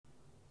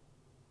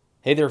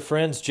Hey there,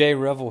 friends. Jay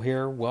Revel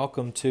here.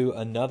 Welcome to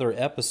another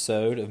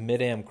episode of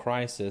Mid-Am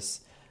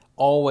Crisis.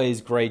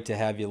 Always great to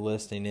have you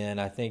listening in.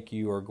 I think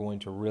you are going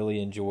to really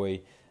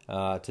enjoy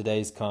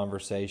today's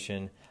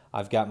conversation.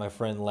 I've got my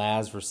friend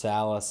Laz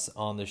Versalis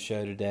on the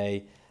show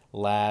today.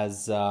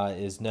 Laz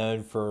is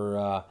known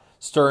for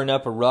stirring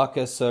up a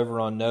ruckus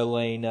over on No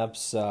Laying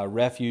Up's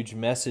Refuge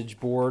message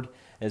board,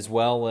 as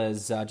well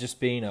as just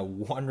being a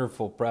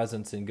wonderful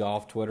presence in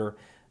golf Twitter.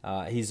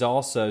 He's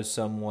also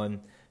someone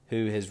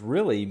who has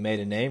really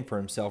made a name for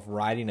himself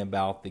writing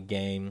about the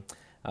game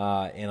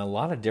in a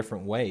lot of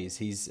different ways.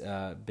 He's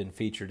been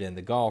featured in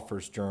the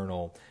Golfer's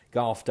Journal,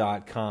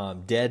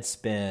 Golf.com,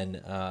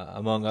 Deadspin,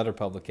 among other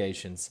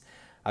publications.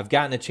 I've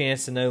gotten a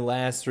chance to know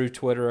Laz through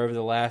Twitter over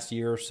the last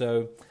year or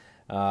so.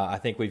 I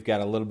think we've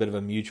got a little bit of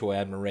a mutual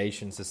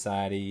admiration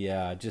society,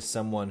 just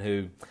someone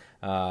who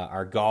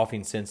our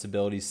golfing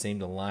sensibilities seem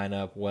to line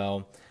up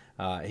well.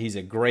 He's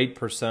a great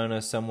persona,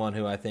 someone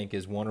who I think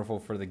is wonderful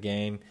for the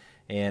game.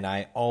 And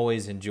I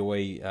always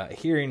enjoy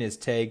hearing his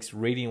takes,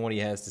 reading what he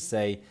has to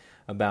say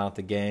about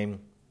the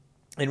game,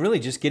 and really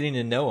just getting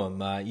to know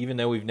him. Even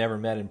though we've never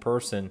met in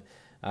person,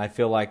 I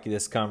feel like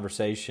this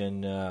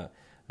conversation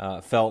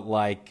felt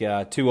like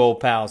two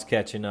old pals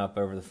catching up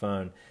over the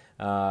phone.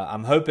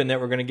 I'm hoping that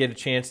we're going to get a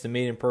chance to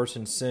meet in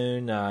person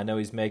soon. I know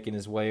he's making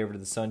his way over to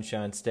the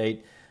Sunshine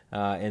State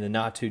in the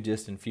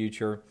not-too-distant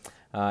future.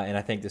 And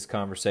I think this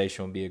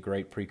conversation will be a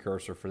great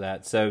precursor for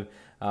that. So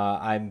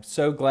I'm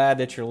so glad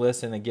that you're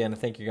listening. Again, I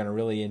think you're going to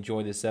really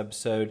enjoy this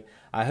episode.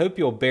 I hope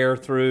you'll bear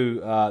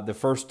through the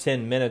first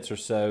 10 minutes or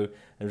so.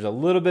 There's a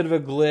little bit of a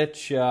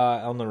glitch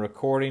on the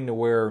recording to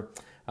where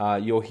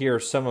you'll hear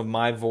some of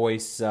my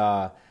voice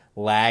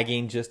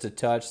lagging just a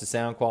touch. The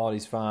sound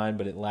quality's fine,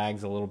 but it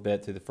lags a little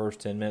bit through the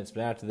first 10 minutes.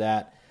 But after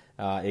that,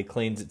 it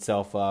cleans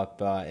itself up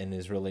and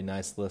is really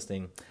nice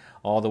listening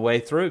all the way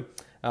through.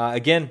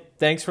 Again,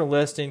 thanks for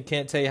listening.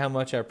 Can't tell you how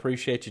much I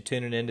appreciate you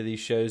tuning into these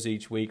shows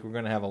each week. We're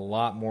going to have a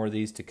lot more of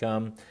these to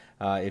come.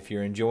 If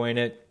you're enjoying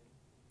it,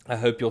 I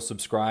hope you'll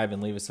subscribe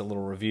and leave us a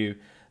little review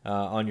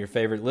on your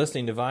favorite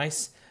listening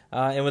device.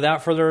 And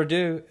without further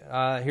ado,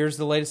 here's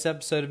the latest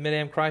episode of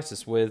Mid-Am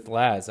Crisis with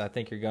Laz. I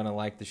think you're going to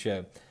like the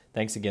show.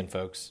 Thanks again,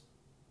 folks.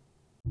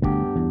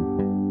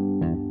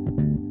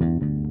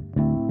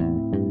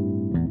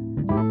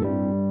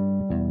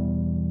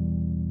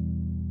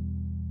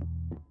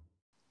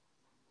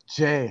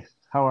 Jay,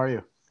 how are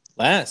you?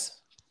 Laz.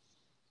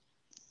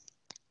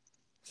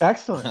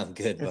 Excellent. I'm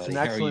good, It's buddy. an How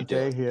are you excellent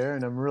day doing? here,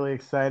 and I'm really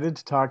excited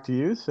to talk to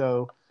you.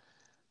 So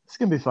it's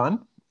gonna be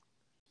fun.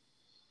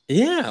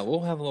 Yeah,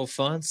 we'll have a little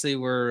fun. See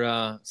where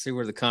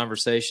the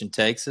conversation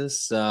takes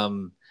us. I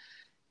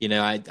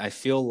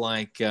feel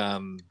like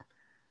I'm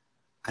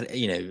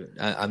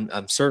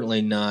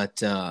certainly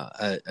not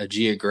a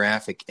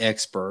geographic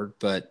expert,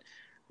 but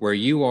where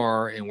you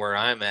are and where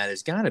I'm at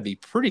has got to be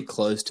pretty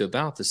close to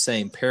about the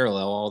same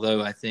parallel.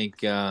 Although I think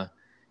the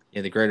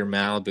greater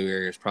Malibu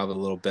area is probably a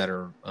little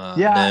better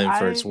Yeah, known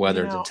for its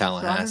weather than so I'm in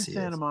Tallahassee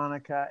Santa is.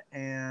 Monica,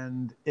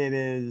 and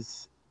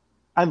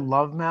I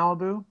love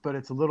Malibu, but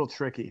it's a little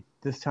tricky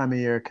this time of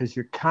year because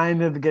you're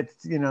kind of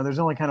there's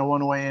only kind of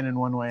one way in and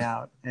one way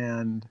out,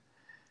 and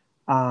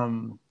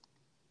um,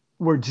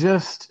 we're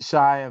just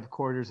shy of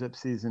quarter zip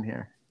season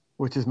here,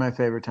 which is my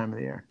favorite time of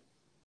the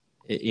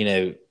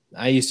year.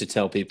 I used to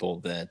tell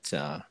people that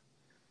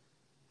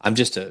I'm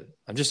just a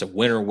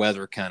winter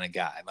weather kind of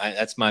guy.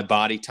 That's my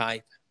body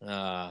type.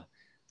 I've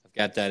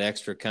got that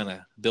extra kind of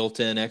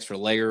built-in extra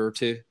layer or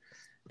two,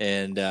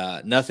 and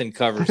nothing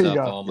covers There you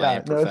up go. all my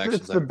Yeah, no, it's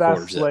imperfections the like a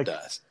quarter best zip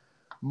does.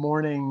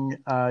 morning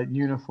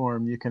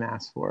uniform you can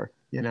ask for,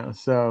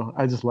 so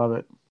I just love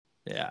it.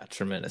 Yeah,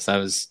 tremendous.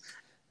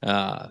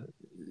 Uh,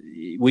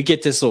 we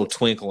get this little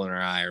twinkle in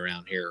our eye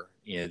around here,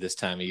 this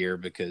time of year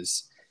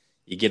because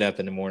you get up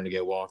in the morning to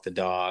go walk the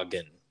dog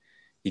and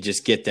you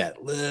just get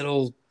that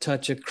little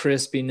touch of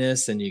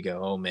crispiness and you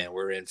go, oh man,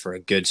 we're in for a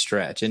good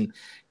stretch. And,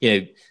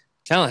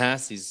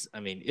 Tallahassee's, I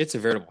mean, it's a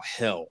veritable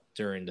hell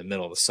during the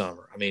middle of the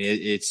summer. I mean,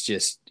 it's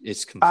I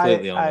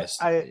completely I,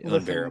 almost I listen.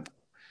 unbearable.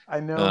 I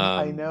know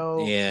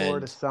Florida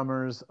And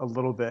summers a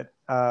little bit.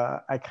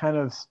 I kind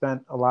of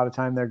spent a lot of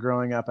time there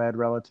growing up. I had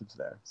relatives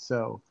there,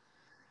 so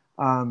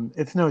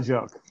it's no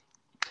joke.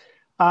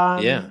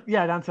 yeah,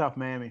 Yeah, down south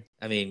Miami.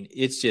 I mean,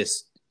 it's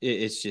just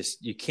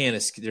you can't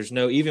escape. There's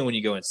no even when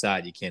you go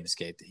inside, you can't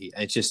escape the heat.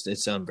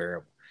 It's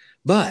unbearable.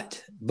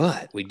 But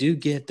we do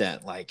get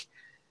that like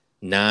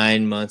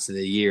 9 months of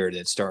the year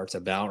that starts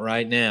about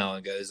right now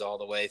and goes all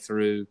the way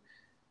through,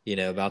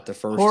 about the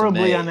first of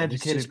Horribly May, and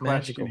it's uneducated just question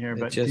magical. here, It's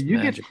but do just you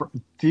get magical.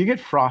 do you get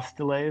frost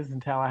delays in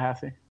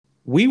Tallahassee?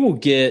 We will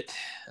get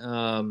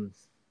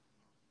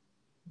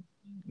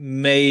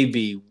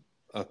maybe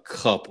a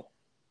couple.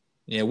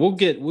 Yeah,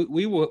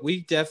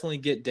 we definitely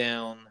get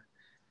down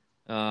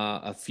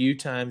a few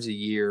times a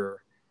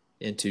year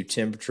into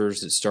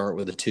temperatures that start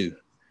with a two.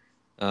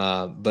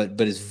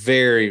 But it's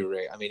very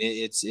rare. I mean,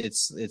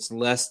 it's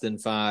less than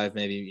five,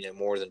 maybe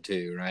more than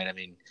two, right? I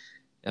mean,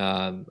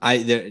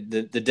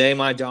 The day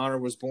my daughter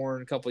was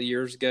born a couple of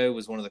years ago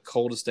was one of the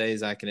coldest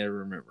days I can ever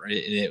remember.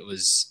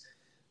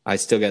 I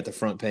still got the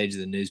front page of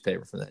the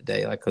newspaper from that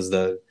day, like because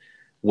the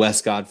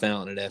Westcott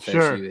fountain at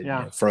Sure, FSU had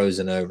yeah.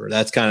 frozen over.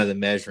 That's kind of the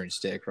measuring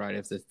stick, right?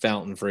 If the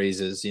fountain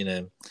freezes,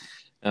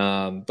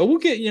 but we'll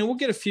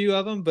get a few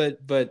of them. But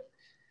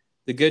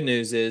the good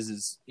news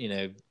is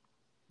they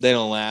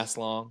don't last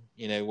long.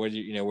 Where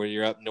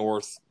you're up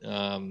north,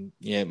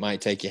 it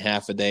might take you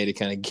half a day to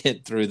kind of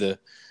get through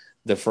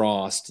the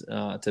frost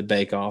to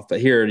bake off. But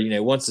here,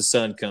 once the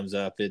sun comes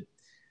up, it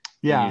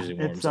usually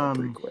warms up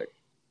pretty quick.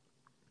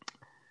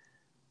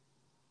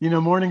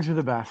 Mornings are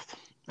the best,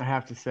 I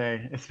have to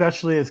say,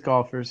 especially as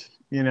golfers.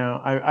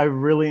 I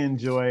really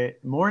enjoy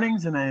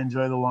mornings, and I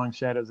enjoy the long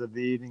shadows of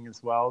the evening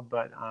as well.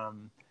 But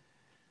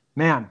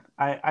man,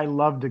 I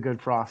loved a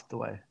good frost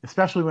delay,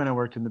 especially when I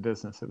worked in the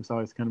business. It was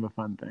always kind of a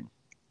fun thing.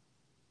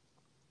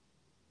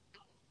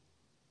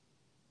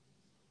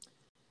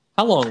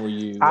 How long were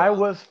you? I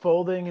was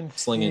folding and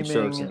slinging shirts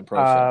in the steaming pro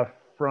shop?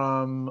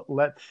 from,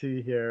 let's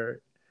see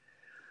here,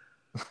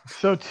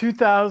 so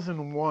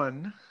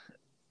 2001,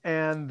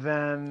 and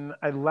then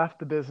I left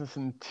the business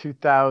in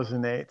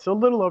 2008, so a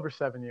little over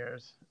 7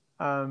 years.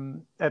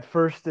 At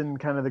first in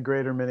kind of the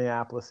greater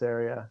Minneapolis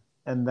area,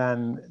 and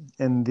then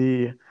in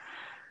the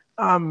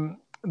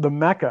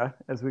Mecca,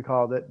 as we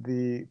called it,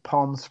 the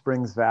Palm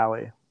Springs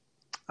Valley.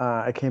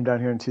 I came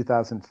down here in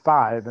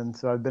 2005, and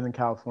so I've been in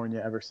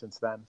California ever since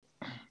then.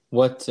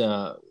 What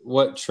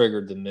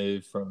triggered the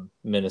move from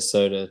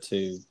Minnesota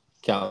to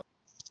California?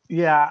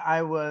 Yeah,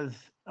 I was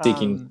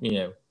seeking,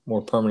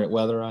 more permanent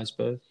weather, I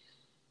suppose.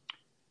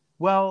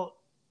 Well,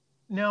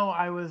 no,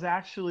 I was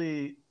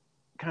actually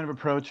kind of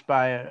approached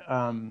by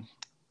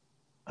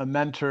a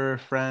mentor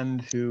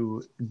friend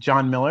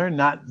John Miller,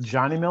 not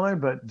Johnny Miller,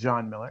 but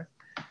John Miller.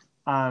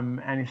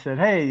 And he said,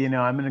 "Hey,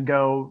 I'm going to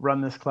go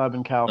run this club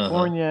in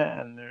California,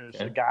 and there's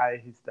a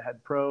guy, he's the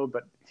head pro,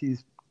 but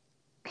he's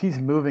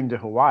moving to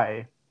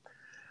Hawaii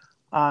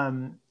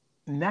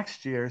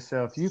next year.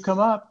 So if you come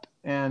up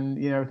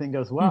and everything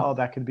goes well,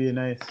 that could be a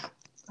nice,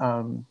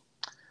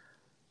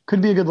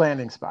 could be a good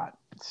landing spot."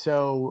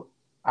 So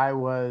I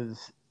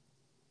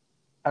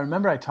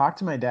remember I talked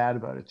to my dad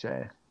about it,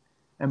 Jay,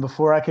 and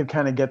before I could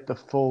kind of get the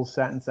full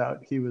sentence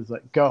out, he was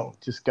like, "Go,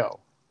 just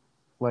go.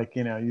 Like,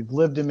 you've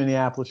lived in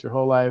Minneapolis your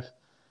whole life.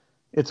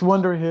 It's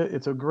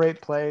it's a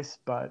great place,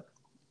 but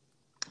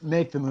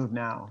make the move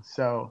now."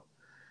 So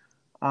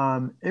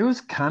it was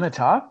kind of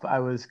tough. I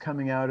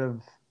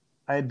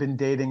had been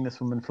dating this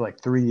woman for like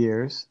 3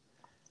 years,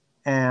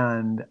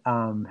 and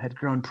had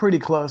grown pretty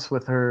close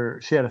with her.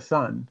 She had a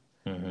son,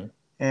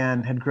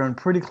 and had grown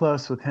pretty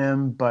close with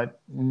him, but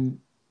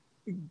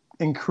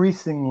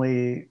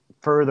increasingly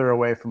further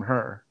away from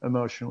her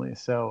emotionally.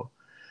 So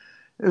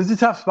it was a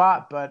tough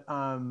spot, but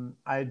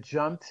I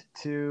jumped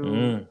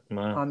on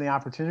the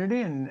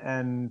opportunity,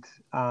 and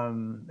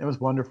it was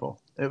wonderful.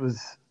 It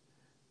was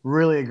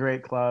really a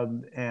great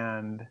club,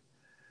 and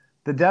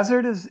the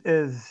desert is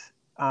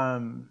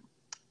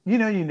you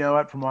know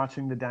it from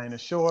watching the Dinah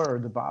Shore or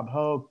the Bob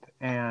Hope,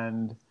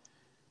 and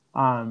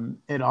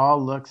it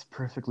all looks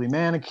perfectly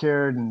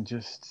manicured and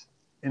just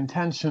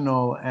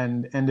intentional,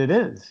 and it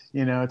is.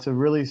 It's a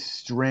really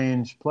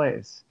strange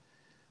place.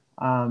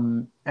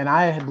 And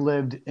I had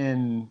lived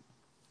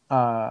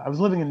I was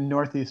living in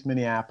Northeast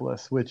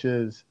Minneapolis, which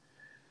is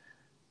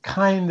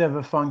kind of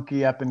a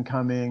funky up and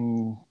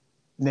coming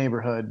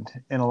neighborhood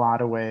in a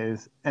lot of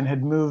ways, and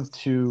had moved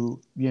to,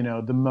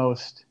 the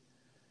most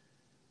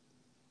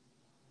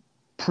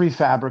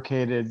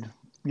prefabricated,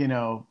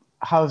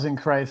 housing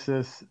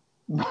crisis,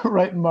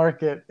 right,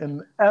 market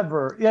and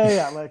ever.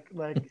 Yeah.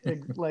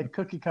 Like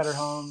cookie cutter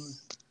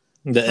homes,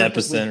 the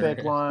epicenter,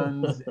 fake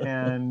ones.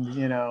 And,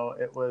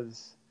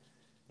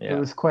 it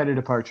was quite a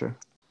departure.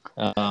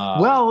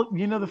 Well,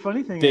 the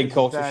funny thing big is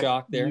culture that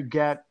shock there. You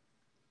get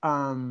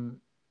a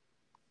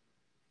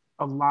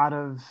lot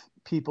of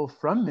people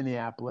from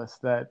Minneapolis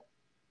that,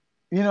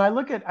 I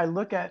look at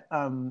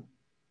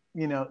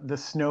the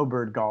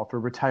snowbird golf or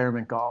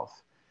retirement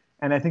golf,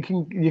 and I think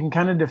you can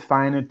kind of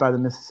define it by the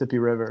Mississippi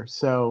River.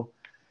 So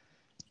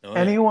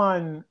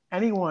anyone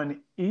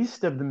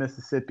east of the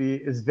Mississippi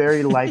is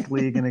very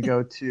likely going to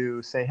go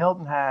to, say,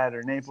 Hilton Head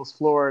or Naples,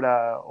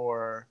 Florida,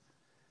 or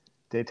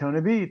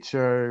Daytona Beach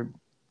or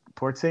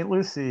Port St.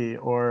 Lucie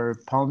or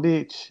Palm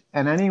Beach,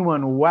 and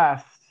anyone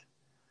west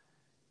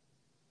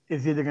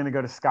is either going to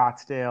go to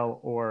Scottsdale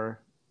or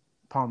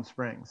Palm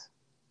Springs,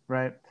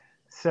 right?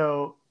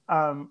 So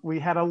we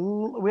had a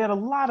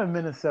lot of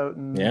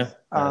Minnesotans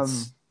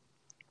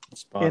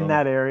in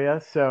that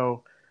area,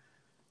 so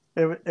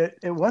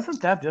it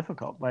wasn't that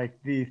difficult. Like,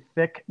 the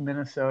thick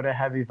Minnesota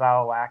heavy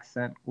vowel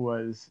accent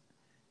was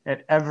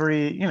at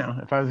every,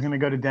 if I was going to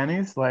go to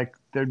Denny's, like,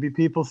 there'd be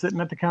people sitting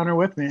at the counter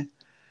with me.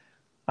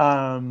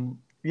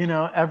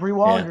 Every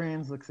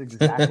Walgreens looks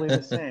exactly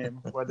the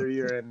same, whether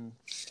you're in,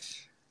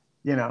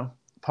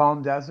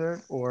 Palm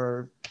Desert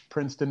or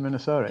Princeton,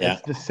 Minnesota. Yeah.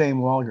 It's the same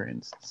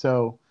Walgreens.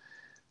 So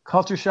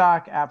culture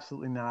shock,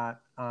 absolutely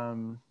not.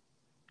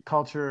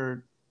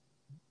 Culture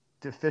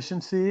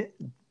deficiency,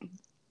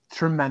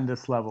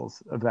 tremendous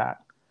levels of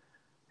that.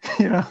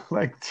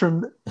 Like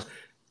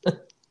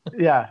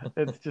yeah,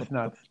 it's just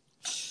nuts.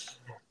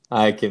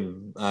 I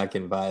can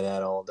buy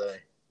that all day.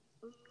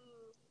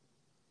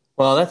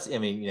 Well, I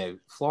mean,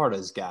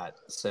 Florida's got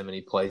so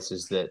many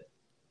places that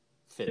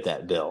fit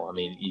that bill. I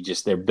mean,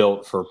 they're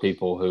built for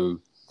people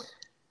who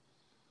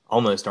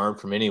almost aren't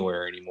from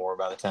anywhere anymore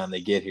by the time they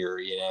get here,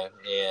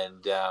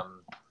 and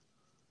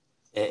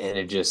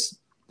they're just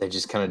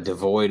kind of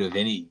devoid of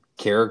any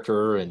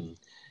character and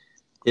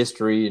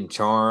history and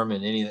charm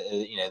and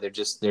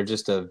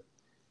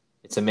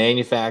it's a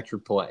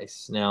manufactured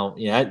place. Now,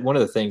 one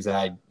of the things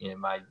that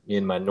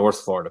in my North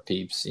Florida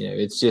peeps,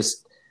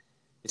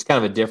 it's kind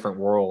of a different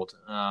world.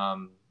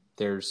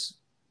 It's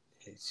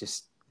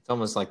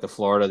almost like the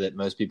Florida that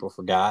most people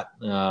forgot.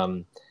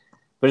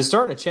 But it's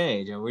starting to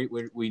change, and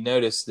we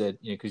notice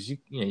that because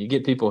you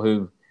get people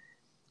who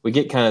we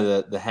get kind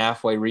of the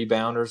halfway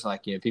rebounders,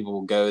 like people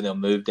will go and they'll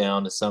move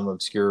down to some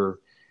obscure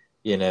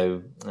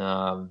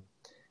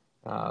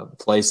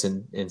place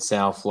in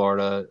South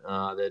Florida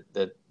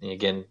that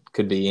again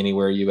could be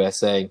anywhere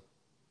USA,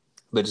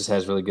 but just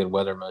has really good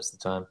weather most of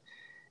the time,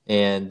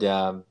 and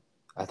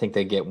I think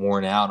they get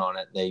worn out on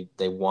it.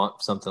 They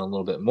want something a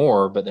little bit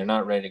more, but they're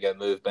not ready to go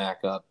move back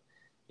up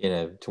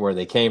to where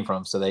they came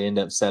from, so they end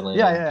up settling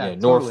in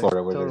North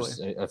Florida, where there's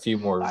a few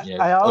more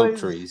oak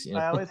trees.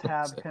 I always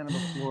have kind of a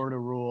Florida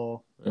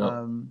rule.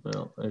 Well,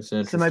 that's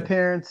interesting. So my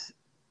parents,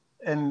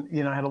 and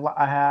I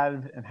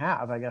had and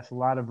have, I guess, a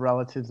lot of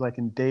relatives like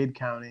in Dade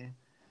County.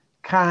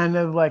 Kind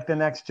of like the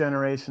next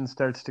generation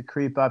starts to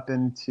creep up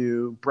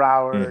into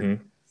Broward,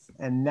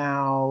 and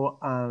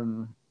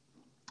now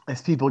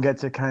as people get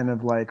to kind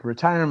of like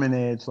retirement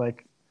age,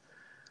 like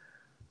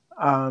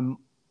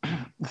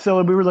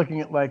so we were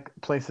looking at like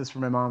places for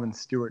my mom in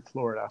Stuart,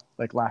 Florida,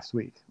 like last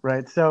week,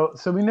 right? So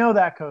we know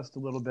that coast a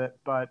little bit,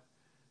 but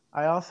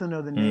I also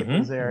know the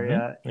Naples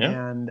area,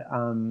 and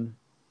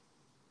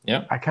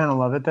I kind of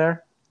love it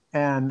there.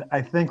 And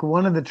I think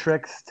one of the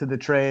tricks to the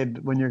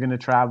trade when you're going to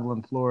travel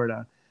in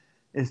Florida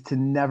is to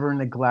never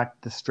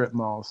neglect the strip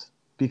malls,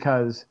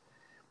 because,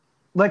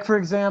 like, for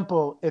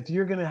example, if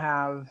you're going to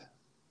have,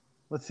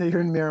 let's say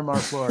you're in Miramar,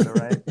 Florida,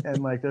 right?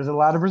 And like there's a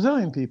lot of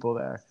Brazilian people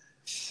there.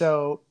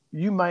 So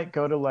you might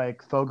go to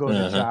like Fogo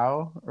de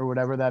Chao or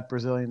whatever that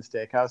Brazilian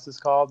steakhouse is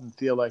called and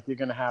feel like you're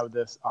going to have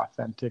this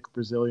authentic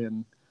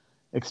Brazilian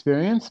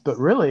experience. But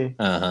really,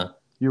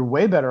 you're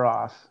way better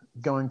off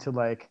going to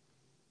like,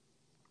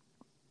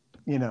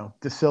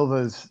 De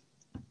Silva's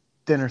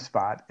dinner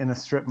spot in a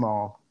strip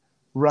mall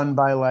run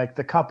by like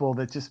the couple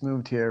that just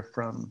moved here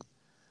from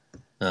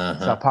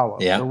Sao Paulo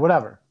or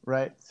whatever.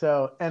 Right.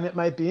 So, and it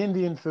might be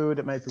Indian food.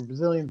 It might be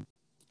Brazilian.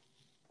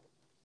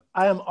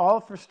 I am all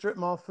for strip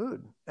mall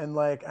food. And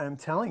like, I'm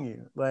telling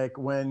you, like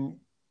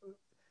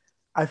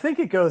I think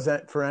it goes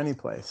for any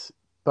place,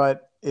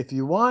 but if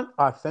you want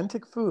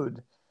authentic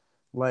food,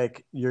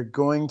 like you're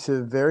going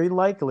to very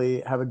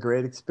likely have a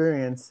great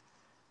experience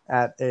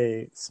at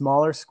a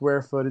smaller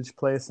square footage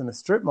place in a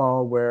strip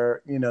mall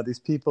where, these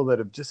people that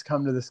have just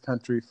come to this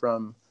country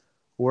from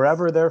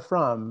wherever they're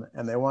from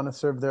and they want to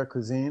serve their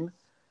cuisine,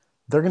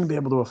 they're going to be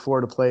able to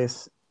afford a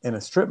place in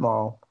a strip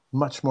mall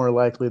much more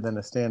likely than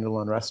a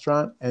standalone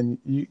restaurant, and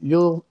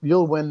you'll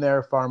win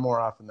there far more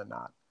often than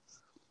not.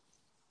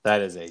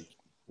 That is a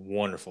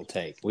wonderful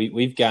take.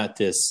 We've got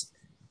this,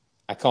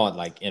 I call it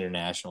like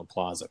International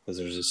Plaza, because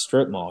there's a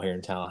strip mall here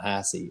in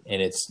Tallahassee,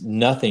 and it's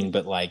nothing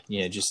but like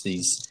just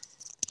these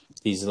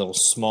little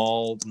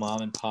small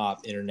mom and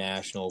pop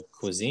international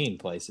cuisine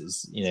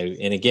places,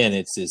 and again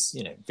it's this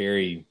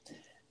very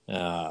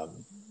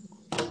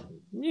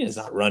it's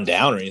not run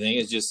down or anything.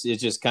 It's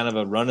just kind of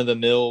a run of the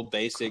mill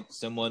basic.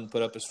 Someone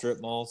put up a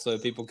strip mall so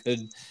people could,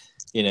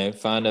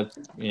 find a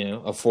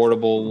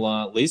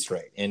affordable lease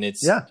rate. And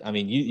it's I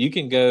mean you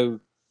could go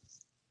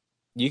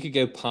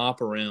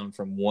pop around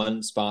from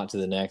one spot to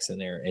the next in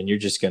there, and you're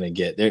just going to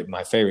get there.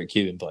 My favorite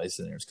Cuban place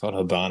in there, it's called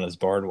Habana's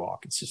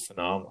Boardwalk. It's just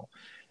phenomenal.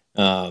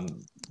 Go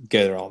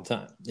there all the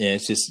time. Yeah,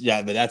 it's just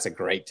but that's a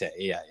great take.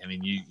 Yeah, I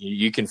mean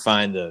you can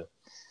find the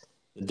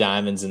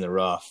diamonds in the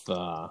rough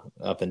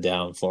up and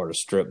down Florida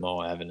strip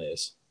mall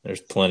avenues.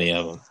 There's plenty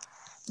of them.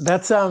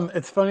 That's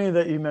it's funny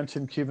that you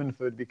mentioned Cuban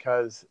food,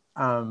 because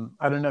I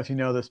don't know if you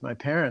know this, my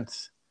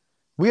parents,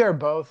 we are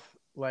both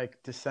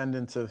like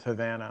descendants of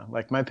Havana.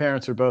 Like my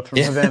parents are both from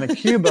Havana,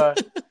 Cuba.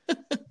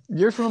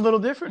 You're from a little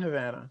different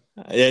Havana.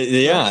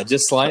 Yeah,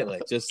 just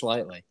slightly.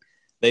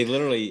 They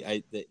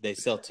literally they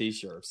sell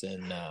T-shirts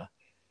in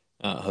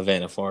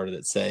Havana, Florida,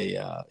 that say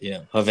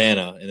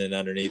Havana, and then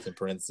underneath in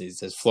parentheses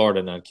says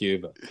Florida, not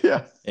Cuba.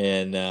 Yeah,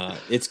 and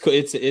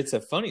it's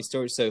a funny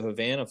story. So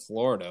Havana,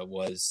 Florida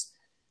was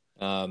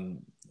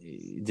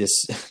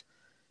this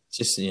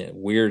just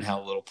weird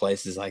how little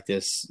places like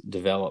this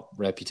develop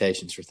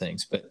reputations for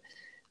things. But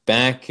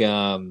back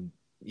for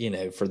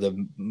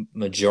the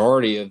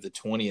majority of the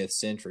 20th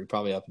century,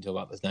 probably up until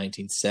about the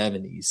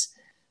 1970s,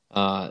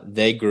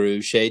 they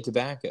grew shade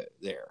tobacco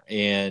there,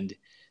 and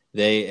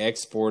they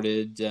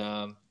exported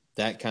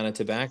that kind of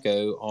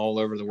tobacco all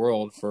over the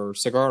world for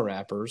cigar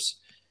wrappers.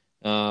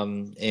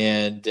 And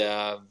when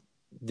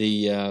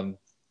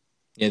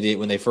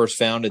they first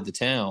founded the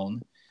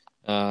town,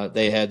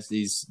 they had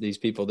these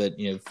people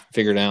that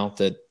figured out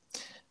that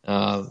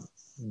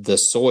the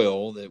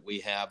soil that we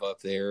have up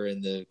there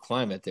and the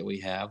climate that we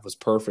have was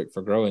perfect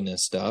for growing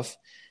this stuff,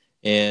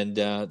 and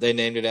they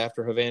named it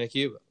after Havana,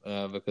 Cuba,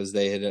 because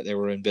they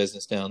were in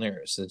business down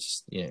there. So it's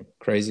just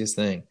craziest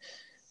thing.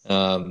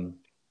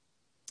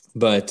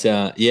 But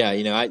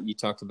you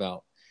talked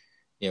about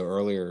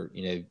earlier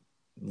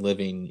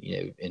living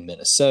in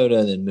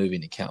Minnesota, then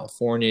moving to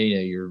California.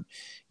 Your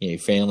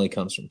family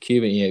comes from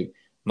Cuba.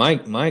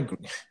 My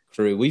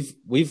crew,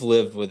 we've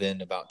lived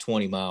within about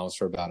 20 miles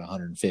for about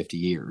 150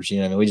 years.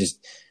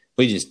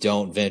 We just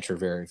don't venture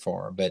very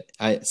far. But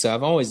I'm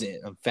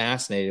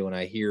fascinated when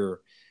I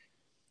hear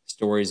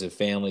stories of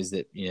families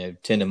that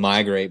tend to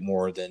migrate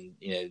more than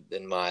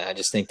mine. I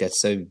just think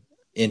that's so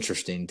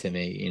interesting to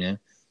me.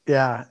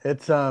 Yeah,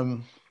 it's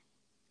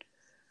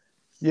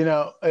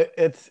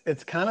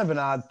it's kind of an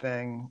odd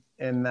thing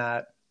in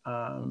that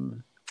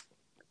I'll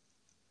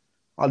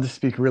just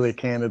speak really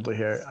candidly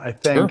here. I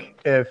think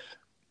Sure.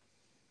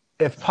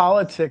 if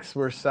politics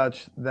were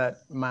such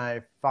that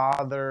my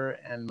father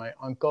and my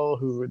uncle,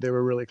 who they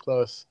were really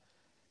close,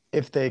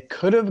 if they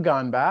could have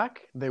gone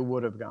back, they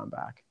would have gone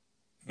back.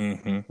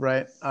 Mm-hmm.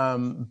 Right.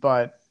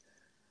 But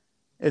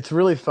it's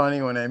really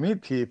funny when I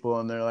meet people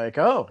and they're like,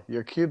 "Oh,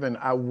 you're Cuban.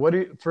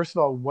 First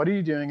of all, what are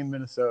you doing in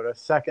Minnesota?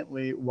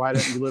 Secondly, why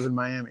don't you live in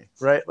Miami?"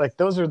 Right? Like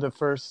those are the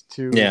first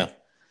two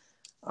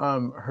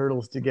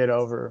hurdles to get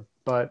over.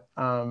 But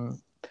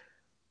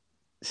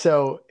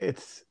so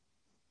it's,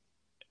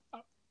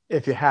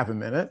 if you have a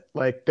minute,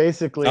 like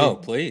basically,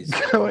 please.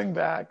 going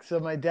back. So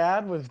my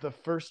dad was the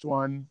first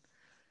one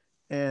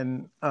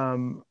in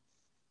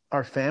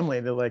our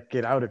family to like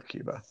get out of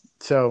Cuba.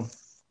 So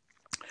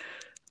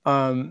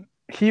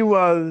he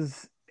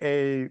was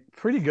a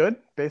pretty good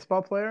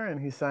baseball player, and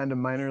he signed a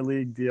minor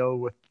league deal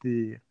with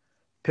the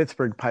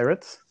Pittsburgh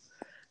Pirates,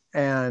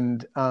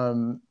 and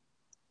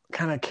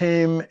kind of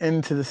came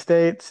into the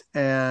States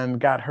and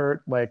got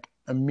hurt like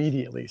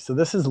immediately. So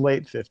this is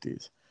late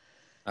 50s.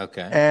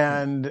 Okay.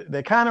 And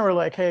they kind of were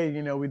like, "Hey,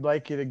 we'd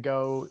like you to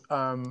go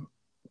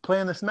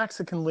play in this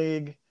Mexican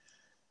league."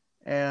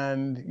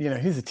 And,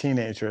 he's a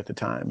teenager at the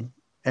time.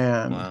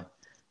 And Wow.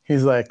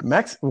 he's like,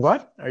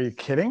 what? Are you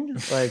kidding?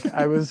 Like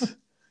I was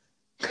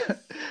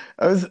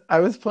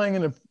playing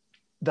in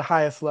the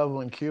highest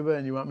level in Cuba,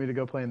 and you want me to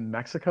go play in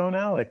Mexico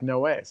now? Like, no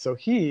way. So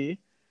he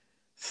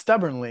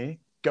stubbornly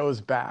goes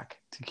back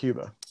to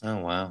Cuba. Oh,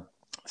 wow.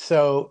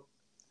 So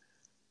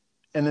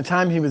in the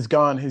time he was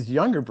gone, his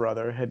younger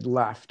brother had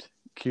left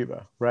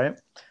Cuba, right?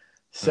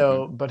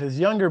 So, but his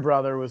younger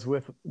brother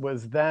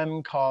was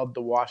then called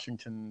the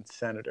Washington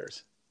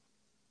Senators,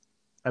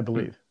 I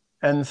believe.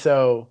 And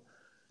so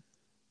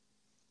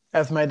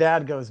as my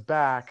dad goes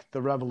back,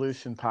 the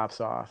revolution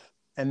pops off,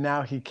 and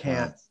now he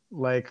can't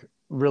like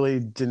really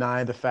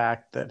deny the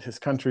fact that his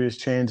country is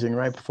changing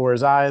right before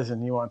his eyes,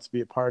 and he wants to be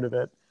a part of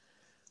it.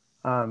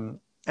 And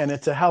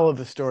it's a hell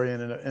of a story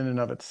in and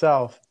of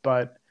itself.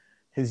 But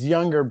his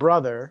younger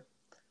brother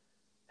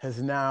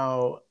has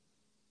now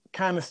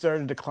kind of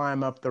started to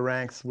climb up the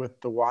ranks with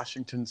the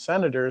Washington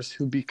Senators,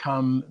 who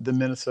become the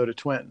Minnesota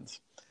Twins.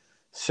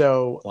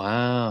 So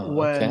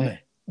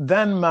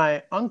then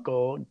my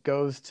uncle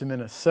goes to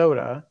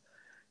Minnesota,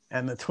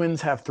 and the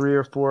Twins have 3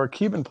 or 4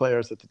 Cuban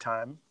players at the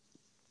time.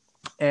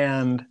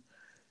 And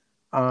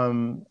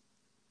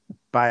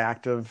by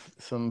act of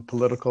some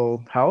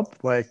political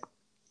help, like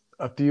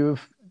a few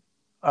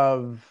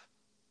of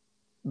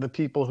the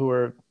people who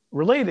are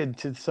related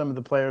to some of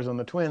the players on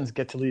the Twins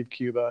get to leave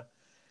Cuba.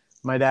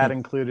 My dad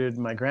included,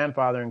 my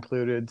grandfather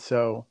included.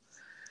 So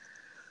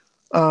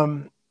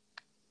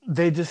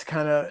they just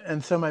kind of,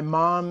 and so my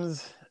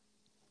mom's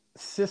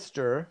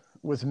sister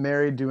was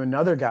married to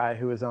another guy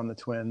who was on the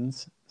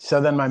Twins. So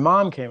then my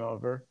mom came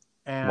over,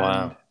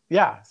 and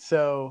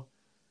so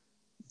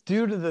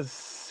due to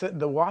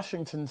the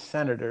Washington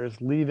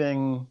Senators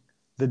leaving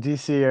the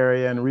DC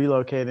area and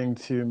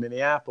relocating to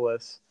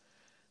Minneapolis,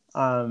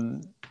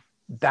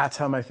 that's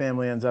how my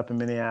family ends up in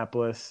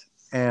Minneapolis.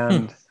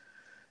 And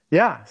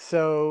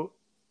so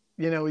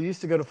we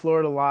used to go to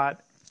Florida a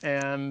lot,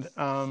 and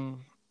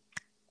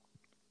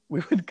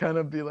we would kind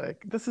of be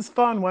like, "This is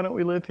fun. Why don't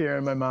we live here?"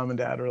 And my mom and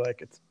dad were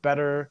like, "It's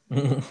better.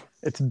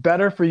 It's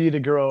better for you to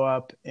grow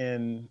up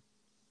in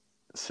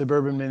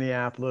suburban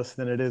Minneapolis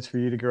than it is for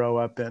you to grow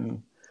up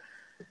in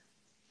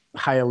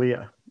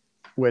Hialeah,"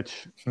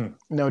 which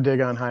no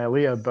dig on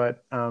Hialeah,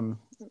 but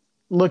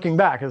looking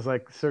back is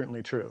like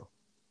certainly true,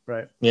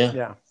 right?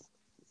 Yeah.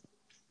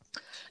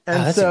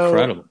 And that's so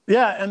incredible.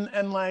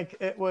 and like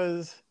it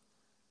was.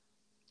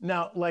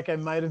 Now, like I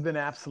might have been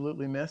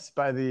absolutely missed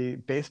by the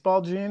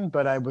baseball gene,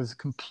 but I was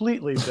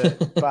completely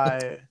bit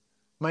by.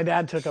 My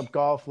dad took up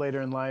golf later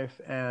in life,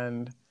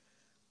 and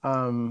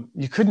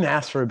you couldn't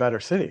ask for a better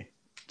city,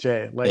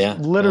 Jay. Like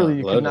literally,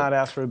 you could not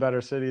ask for a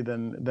better city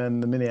than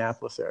the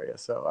Minneapolis area.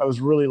 So I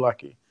was really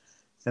lucky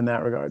in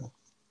that regard.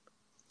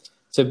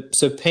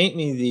 So paint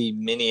me the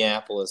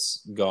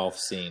Minneapolis golf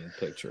scene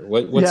picture.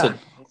 Yeah.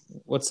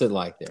 What's it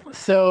like there?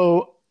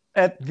 So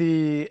at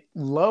the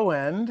low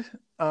end,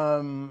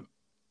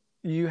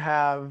 you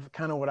have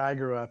kind of what I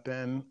grew up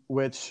in,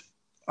 which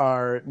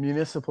are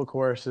municipal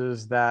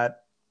courses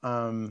that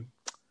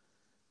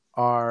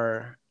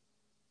are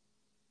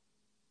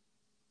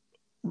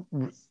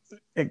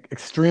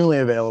extremely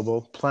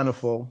available,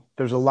 plentiful.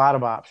 There's a lot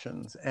of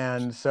options.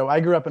 And so I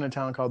grew up in a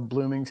town called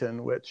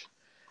Bloomington, which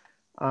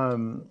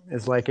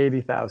is like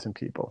 80,000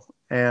 people.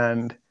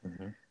 And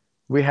Mm-hmm.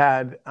 we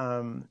had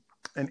an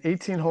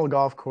 18-hole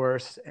golf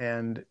course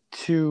and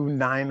two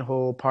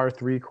 9-hole par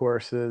 3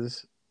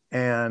 courses.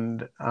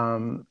 And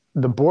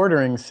the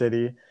bordering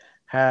city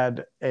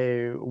had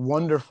a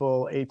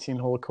wonderful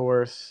 18-hole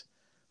course,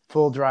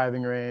 full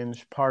driving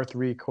range, par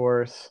 3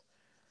 course,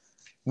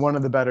 one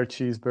of the better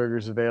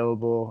cheeseburgers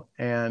available.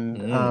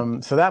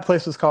 And so that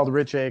place was called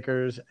Rich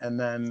Acres. And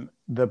then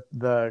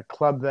the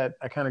club that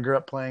I kind of grew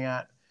up playing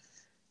at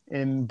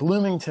in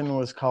Bloomington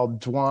was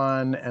called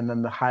Dwan, and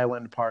then the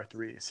Highland Par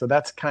 3. So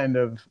that's kind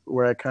of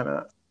where I kind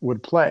of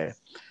would play.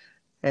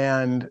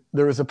 And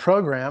there was a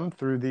program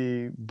through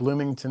the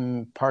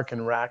Bloomington Park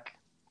and Rec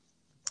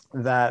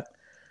that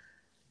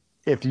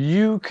if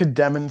you could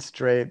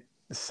demonstrate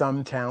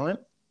some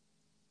talent,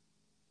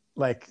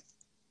 like,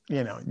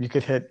 you know, you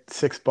could hit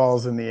 6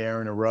 balls in the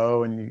air in a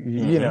row and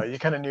you know, you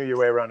kind of knew your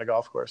way around a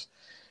golf course.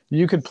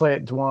 You could play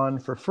at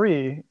Dwan for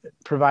free,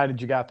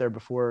 provided you got there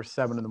before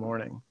 7 in the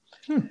morning.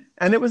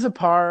 And it was a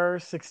par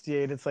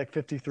 68. It's like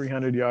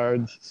 5,300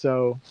 yards.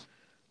 So,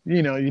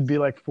 you know, you'd be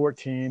like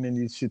 14 and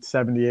you'd shoot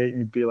 78 and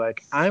you'd be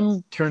like,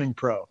 I'm turning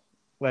pro.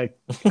 Like,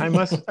 I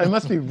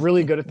must be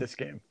really good at this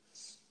game.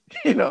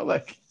 You know,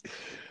 like,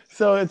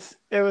 so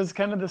it was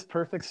kind of this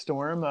perfect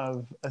storm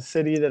of a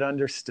city that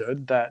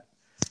understood that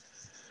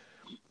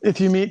if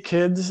you meet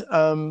kids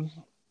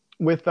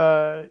with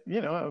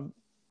you know, a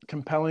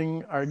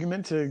compelling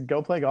argument to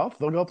go play golf,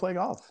 they'll go play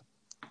golf.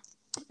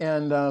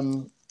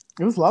 And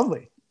it was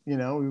lovely. You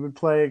know, we would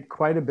play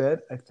quite a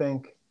bit. I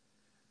think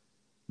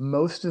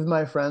most of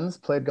my friends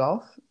played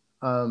golf.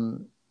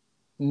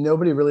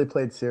 Nobody really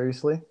played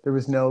seriously. There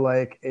was no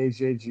like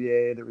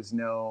AJGA. There was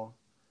no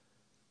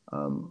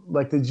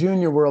like the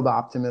Junior World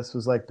Optimist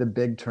was like the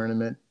big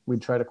tournament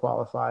we'd try to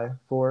qualify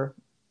for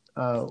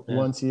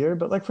once a year.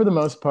 But like for the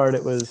most part,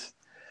 it was,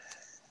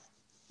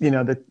 you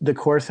know, the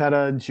course had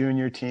a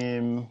junior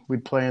team.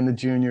 We'd play in the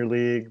junior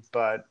league,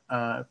 but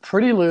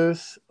pretty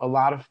loose, a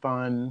lot of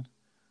fun,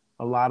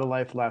 a lot of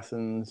life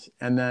lessons.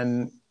 And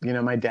then, you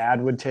know, my dad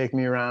would take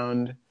me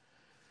around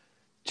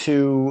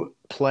to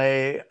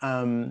play,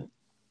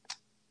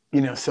 you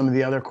know, some of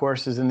the other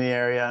courses in the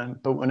area.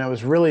 But when I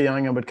was really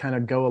young, I would kind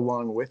of go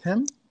along with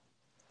him.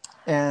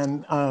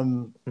 And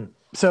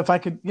so if I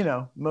could, you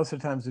know, most of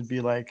the times it'd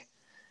be like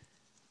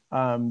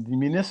the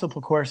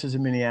municipal courses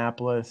in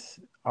Minneapolis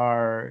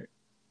are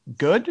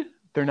good.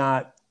 They're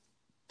not,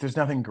 there's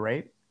nothing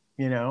great,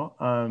 you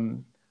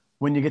know.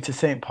 When you get to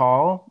St.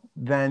 Paul,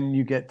 then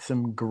you get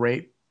some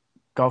great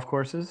golf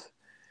courses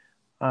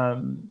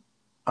on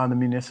the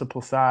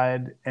municipal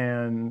side.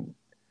 And,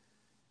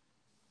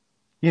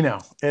 you know,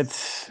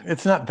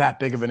 it's not that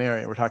big of an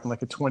area. We're talking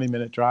like a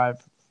 20-minute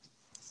drive.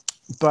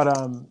 But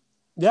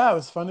yeah, it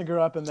was fun to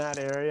grow up in that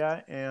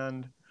area.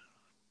 And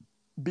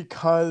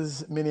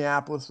because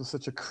Minneapolis was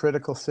such a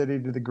critical city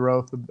to the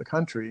growth of the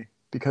country,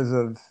 because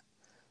of,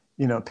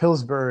 you know,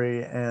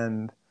 Pillsbury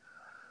and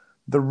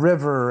the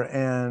river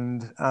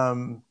and,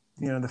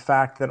 you know, the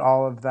fact that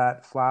all of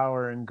that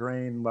flour and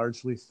grain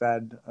largely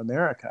fed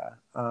America.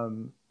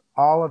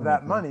 All of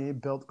that money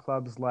built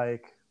clubs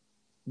like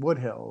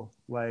Woodhill,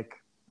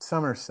 like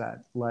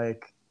Somerset,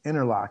 like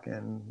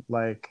Interlaken,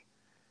 like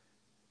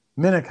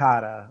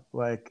Minnetonka,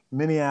 like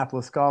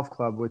Minneapolis Golf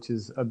Club, which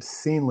is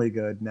obscenely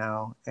good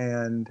now.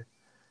 And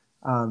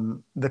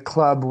the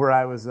club where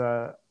I was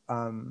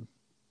an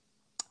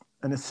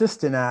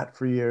assistant at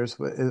for years,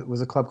 it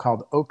was a club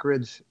called Oak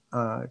Ridge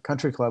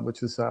Country Club,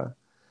 which was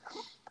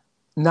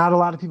not a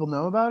lot of people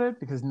know about it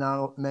because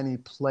not many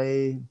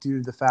play due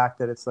to the fact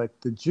that it's like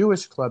the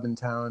Jewish club in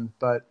town.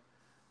 But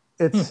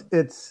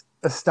it's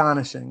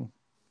astonishing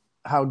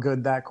how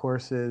good that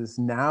course is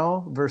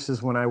now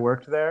versus when I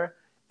worked there.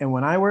 And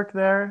when I worked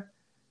there,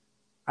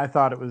 I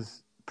thought it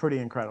was pretty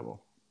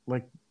incredible,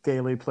 like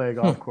daily play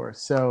golf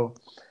course. So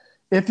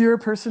if you're a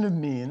person of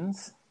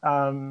means,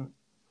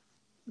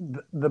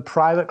 the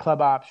private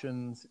club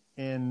options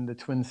in the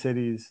Twin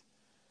Cities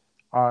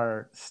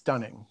are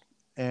stunning.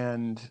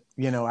 And,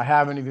 you know, I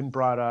haven't even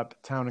brought up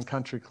Town and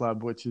Country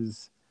Club, which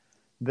is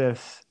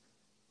this,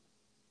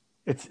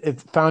 it's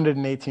founded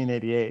in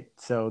 1888.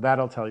 So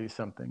that'll tell you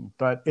something.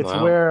 But it's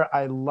where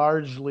I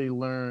largely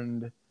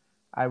learned,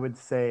 I would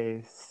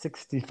say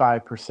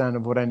 65%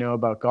 of what I know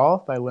about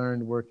golf. I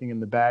learned working in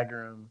the bag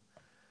room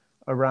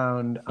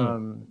around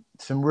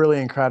some really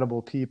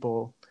incredible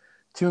people,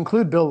 to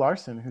include Bill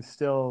Larson, who's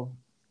still,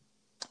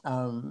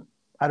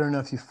 I don't know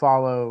if you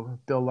follow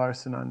Bill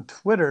Larson on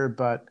Twitter,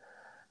 but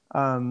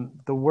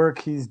the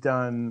work he's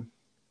done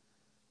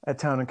at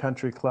Town and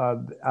Country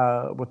Club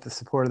with the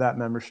support of that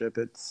membership.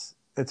 It's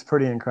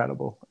pretty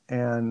incredible.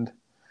 And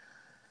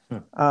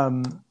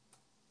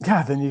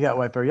yeah, then you got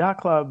White Bear Yacht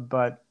Club,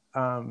 but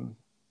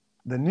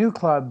the new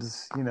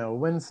clubs,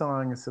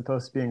 Windsong is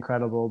supposed to be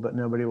incredible, but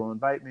nobody will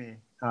invite me.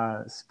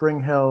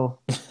 Spring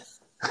Hill.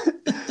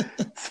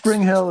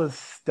 Spring Hill is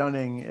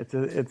stunning.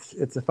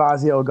 It's a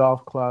Fazio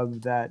golf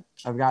club that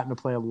I've gotten to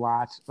play a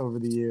lot over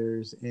the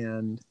years,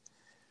 and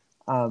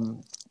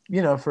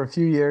for a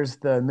few years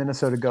the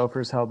Minnesota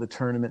Gophers held the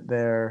tournament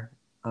there.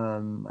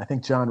 I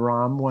think John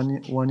Rahm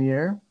won one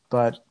year,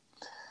 but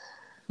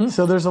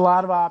so there's a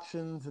lot of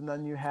options, and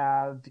then you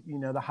have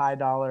the high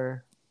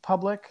dollar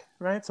public,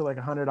 right? So like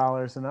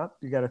 $100 and up,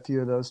 you got a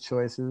few of those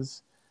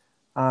choices.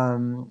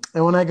 And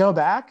when I go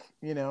back,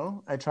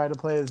 I try to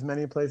play as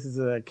many places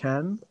as I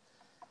can.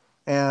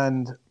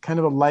 And kind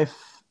of a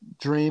life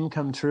dream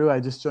come true, I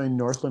just joined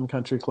Northland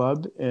Country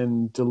Club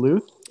in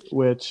Duluth,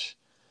 which,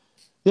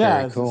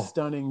 is cool. A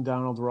stunning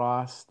Donald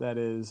Ross that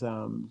is,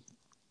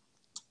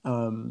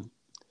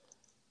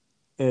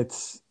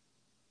 it's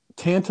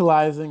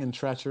tantalizing and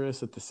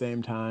treacherous at the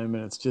same time.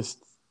 And it's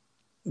just,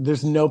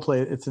 there's no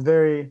place. It's a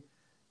very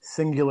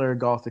singular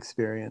golf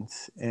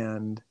experience.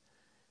 And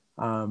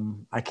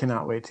I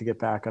cannot wait to get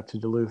back up to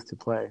Duluth to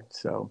play.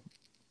 So.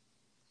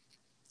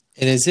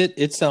 And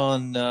it's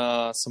on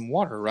some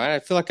water, right? I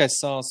feel like I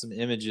saw some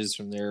images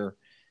from there.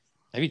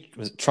 Maybe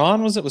was it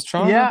Tron? Was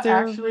Tron out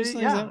there? Actually,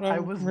 recently? yeah. I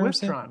was with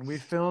Tron. We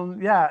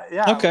filmed,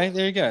 yeah. Okay,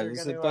 there you go. It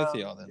was both of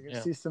y'all then. You're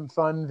gonna see some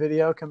fun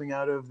video coming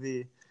out of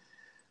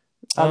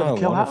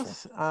Kill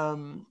House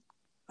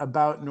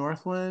about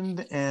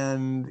Northland,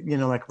 and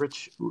like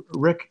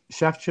Rick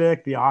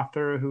Shefchik, the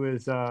author, who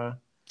is kind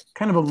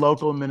of a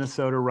local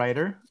Minnesota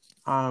writer,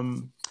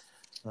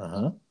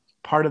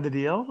 part of the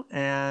deal,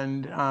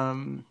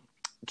 and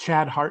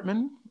Chad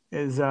Hartman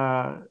is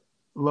a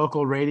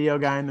local radio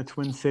guy in the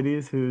Twin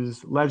Cities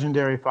whose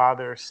legendary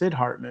father, Sid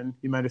Hartman,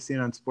 you might have seen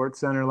on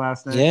SportsCenter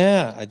last night.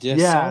 Yeah, I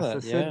just saw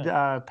that. So Sid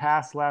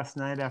passed last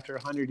night after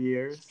 100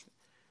 years.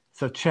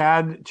 So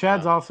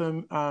Chad's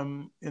also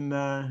in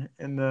the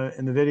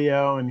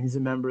video, and he's a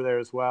member there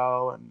as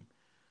well.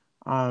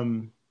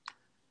 And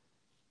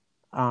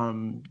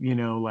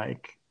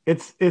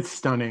it's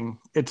stunning.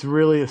 It's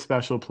really a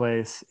special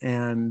place,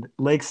 and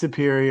Lake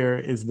Superior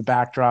is the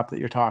backdrop that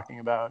you're talking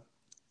about.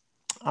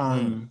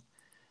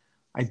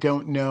 I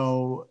don't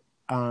know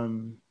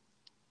of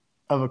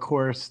a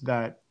course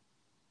that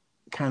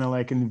kind of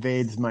like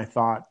invades my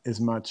thought as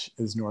much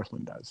as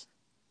Northland does.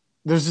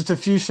 There's just a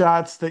few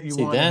shots that you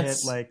want to hit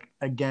like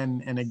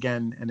again and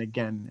again and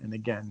again and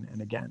again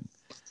and again.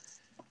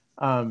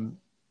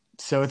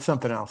 So it's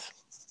something else.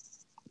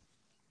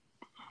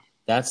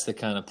 That's the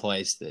kind of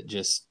place that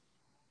just,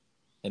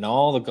 in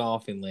all the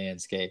golfing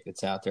landscape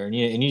that's out there, and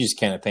you just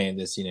kind of painted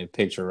this,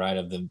 picture, right,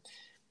 of the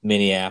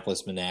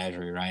Minneapolis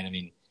menagerie, right? I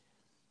mean,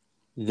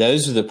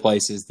 those are the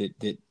places that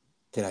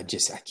I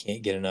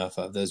can't get enough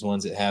of. Those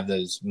ones that have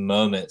those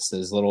moments,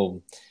 those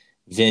little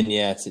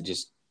vignettes that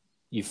just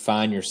you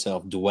find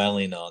yourself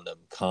dwelling on them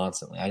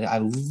constantly. I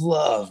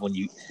love when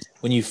you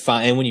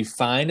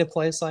find a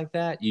place like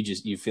that,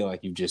 you feel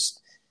like you've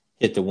just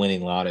hit the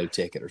winning lotto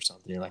ticket or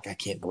something. You're like, I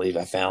can't believe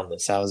I found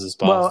this. How is this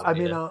possible? Well, I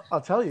mean, I'll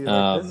tell you,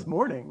 this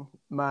morning,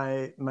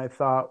 my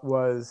thought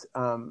was,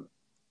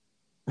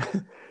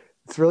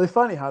 it's really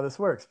funny how this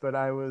works, but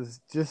I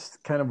was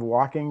just kind of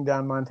walking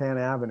down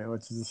Montana Avenue,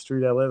 which is the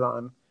street I live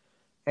on,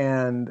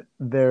 and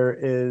there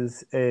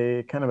is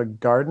a kind of a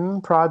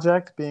garden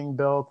project being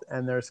built,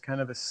 and there's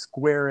kind of a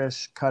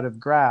squarish cut of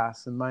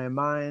grass, and my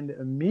mind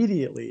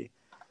immediately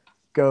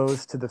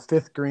goes to the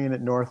fifth green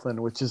at Northland,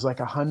 which is like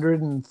a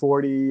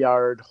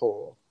 140-yard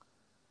hole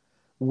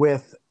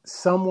with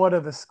somewhat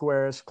of a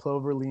squarish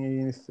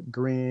cloverleaf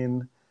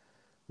green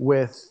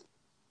with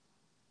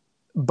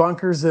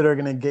bunkers that are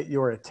going to get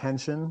your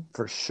attention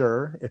for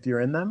sure if you're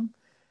in them,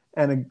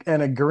 and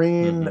a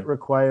green that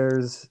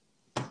requires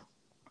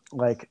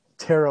like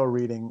tarot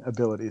reading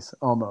abilities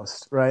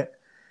almost, right?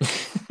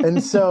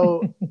 And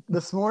so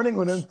this morning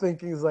when I'm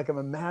thinking is like I'm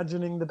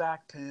imagining the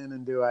back pin,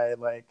 and do I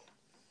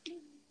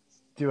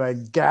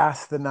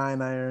gas the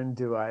 9-iron?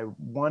 Do I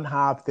one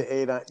hop the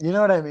 8-iron? You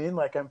know what I mean?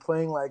 Like I'm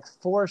playing like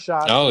 4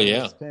 shots with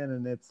this pin,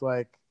 and it's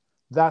like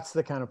that's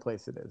the kind of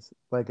place it is.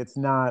 Like it's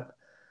not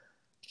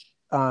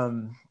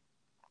going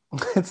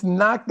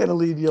to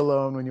leave you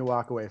alone when you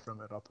walk away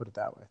from it. I'll put it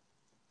that way.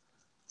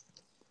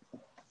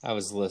 I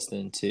was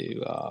listening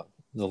to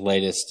the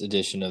latest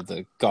edition of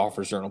the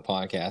Golfers Journal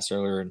podcast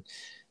earlier, and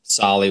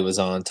Solly was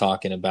on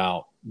talking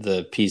about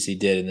the piece he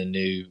did in the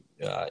new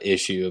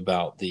issue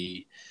about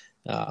the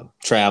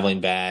traveling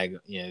bag,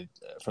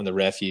 from the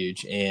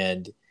refuge,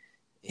 and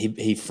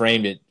he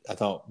framed it, I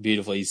thought,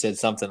 beautifully. He said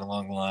something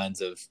along the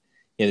lines of,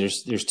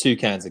 there's 2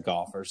 kinds of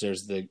golfers.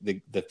 There's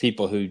the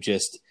people who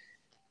just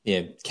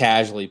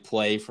casually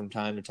play from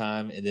time to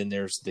time, and then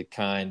there's the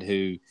kind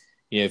who,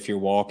 if you're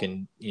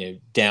walking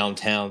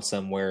downtown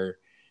somewhere,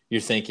 you're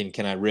thinking,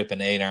 can I rip an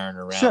 8-iron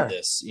around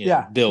this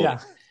building?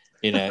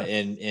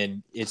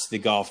 And it's the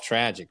golf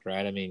tragic,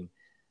 right? I mean,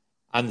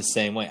 I'm the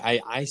same way.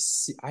 I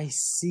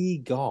see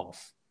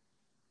golf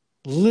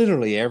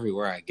literally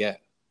everywhere I go.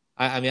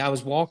 I mean, I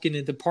was walking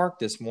in the park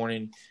this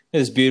morning.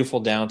 This beautiful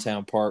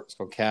downtown park. It's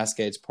called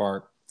Cascades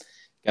Park.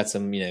 Got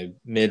some,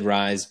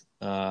 mid-rise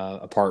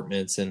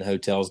apartments and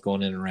hotels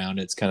going in and around.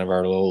 It's kind of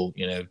our little,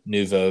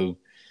 nouveau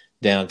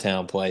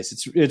downtown place.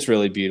 It's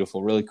really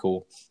beautiful, really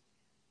cool.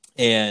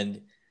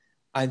 And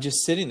I'm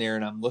just sitting there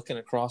and I'm looking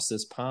across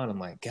this pond. I'm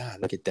like,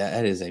 God, look at that.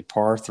 That is a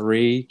par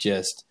three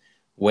just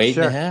waiting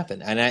to Sure.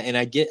 happen. And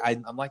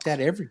I'm like that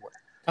everywhere,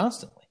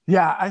 constantly.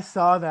 Yeah, I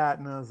saw that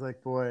and I was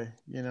like, boy,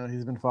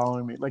 he's been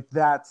following me. Like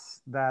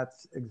that's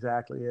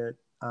exactly it.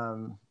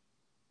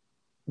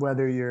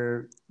 Whether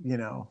you're,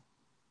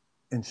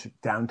 in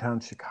downtown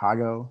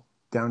Chicago,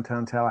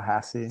 downtown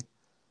Tallahassee,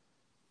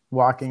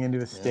 walking into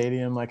a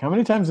stadium, like how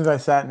many times have I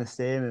sat in a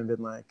stadium and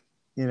been like,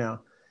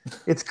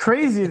 it's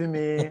crazy to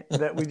me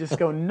that we just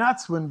go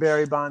nuts when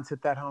Barry Bonds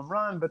hit that home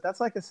run, but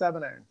that's like a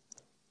 7-iron.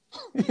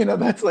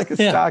 That's like a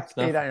stock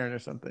 8-iron or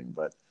something.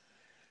 But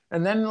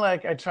and then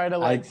like I try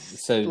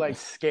to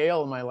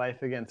scale my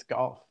life against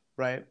golf,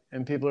 right?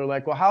 And people are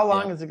like, well, how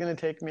long is it going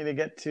to take me to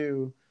get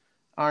to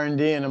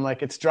R&D? And I'm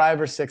like, it's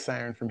driver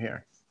 6-iron from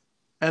here.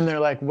 And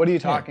they're like, what are you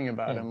talking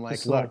about? I'm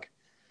like, look,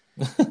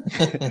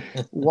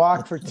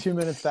 walk for 2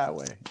 minutes that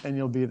way and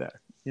you'll be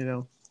there,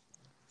 No,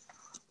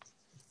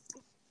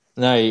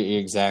 you're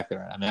exactly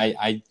right. I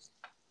mean,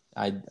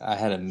 I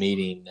had a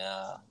meeting,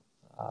 I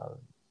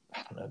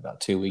don't know, about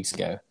 2 weeks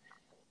ago,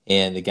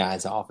 and the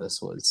guy's office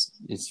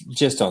it's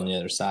just on the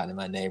other side of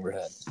my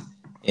neighborhood.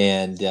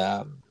 And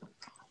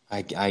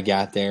I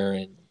got there,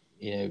 and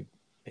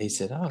he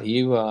said, "Oh,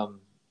 he's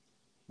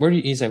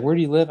like, where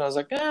do you live?" And I was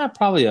like,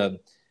 probably a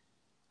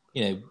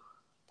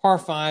par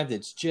 5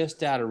 that's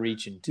just out of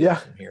reach from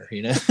here,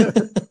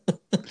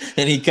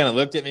 And he kind of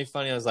looked at me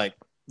funny. I was like,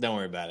 "Don't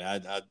worry about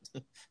it. I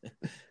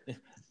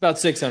about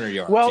 600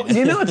 yards." Well,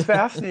 what's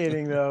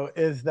fascinating though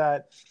is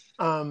that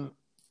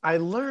I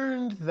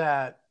learned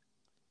that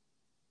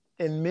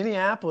in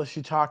Minneapolis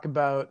you talk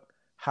about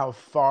how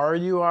far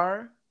you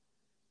are,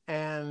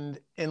 and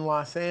in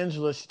Los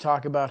Angeles you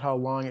talk about how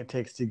long it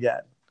takes to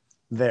get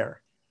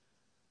there.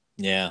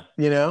 Yeah.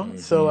 Mm-hmm.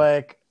 So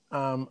like,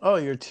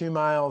 you're 2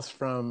 miles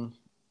from,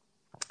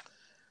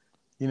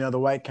 the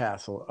White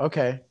Castle.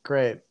 Okay,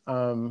 great.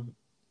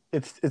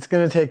 It's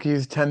going to take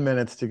you 10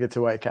 minutes to get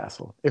to White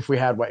Castle if we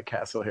had White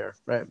Castle here,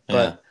 right?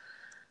 Yeah.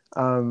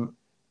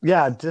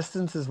 But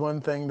distance is one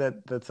thing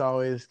that's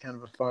always kind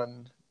of a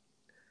fun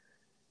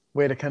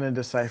way to kind of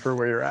decipher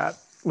where you're at,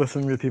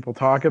 listening to people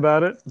talk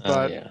about it.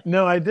 But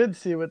no, I did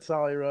see what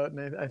Solly wrote,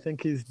 and I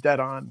think he's dead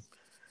on.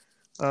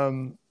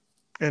 And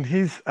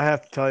I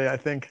have to tell you, I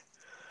think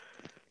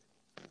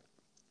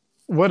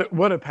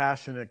what a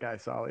passionate guy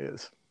Solly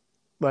is.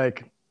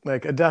 Like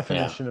a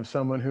definition of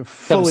someone who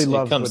fully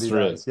loves what he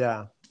does.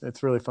 Yeah.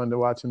 It's really fun to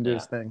watch him do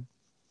his thing.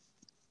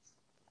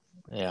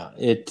 Yeah.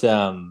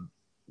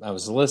 I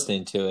was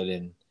listening to it,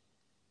 and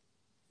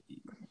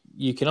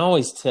you can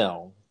always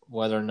tell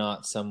whether or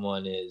not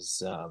someone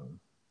is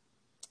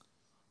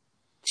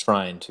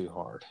trying too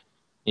hard.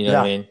 You know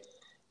what I mean?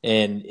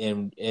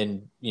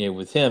 And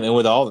with him and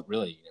with all with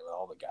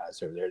all the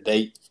guys over there,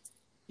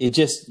 you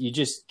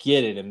just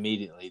get it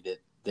immediately that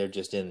they're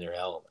just in their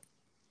element.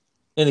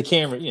 And the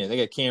camera, they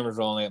got cameras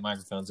rolling, they got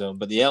microphones on,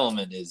 but the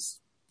element is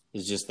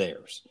just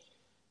theirs.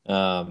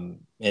 And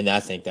I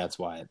think that's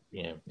why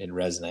it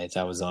resonates.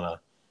 I was on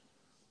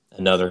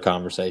another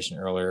conversation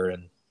earlier,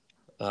 and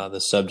the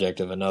subject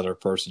of another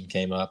person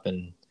came up,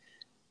 and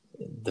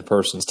the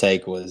person's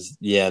take was,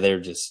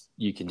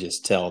 you can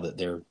just tell that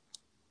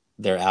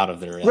they're out of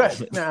their element.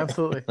 Right. No,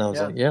 absolutely. And I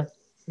was like, yeah,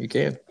 you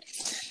can.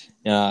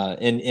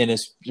 And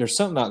there's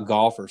something about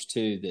golfers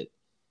too that,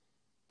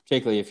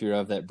 particularly if you're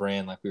of that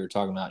brand, like we were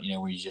talking about,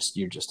 where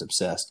you're just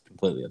obsessed,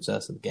 completely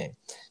obsessed with the game.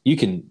 You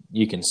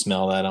can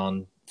smell that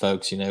on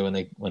folks, when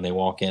they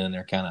walk in and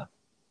they're kind of,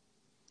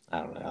 I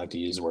don't know, I like to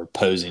use the word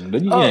posing,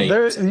 but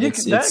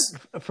it's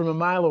from a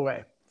mile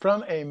away.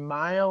 From a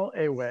mile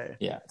away.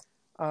 Yeah.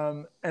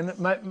 And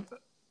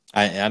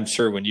I'm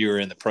sure when you were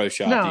in the pro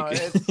shop,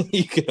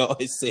 you could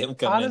always see them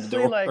come in the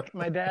door. Honestly, like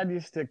my dad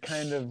used to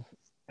kind of,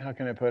 how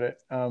can I put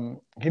it?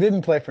 He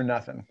didn't play for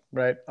nothing,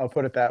 right? I'll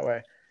put it that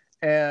way.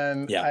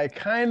 And I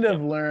kind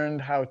of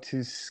learned how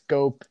to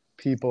scope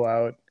people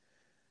out,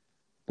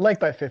 like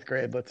by 5th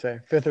grade, let's say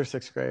 5th or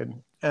 6th grade.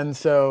 And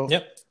so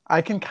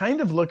I can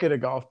kind of look at a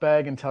golf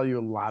bag and tell you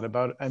a lot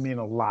about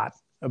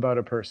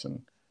a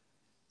person.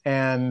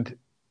 And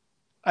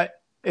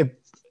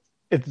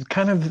it's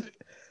kind of,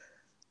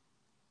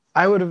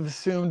 I would have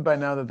assumed by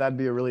now that that'd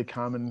be a really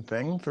common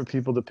thing for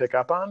people to pick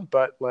up on.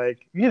 But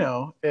like,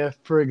 if,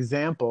 for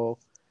example,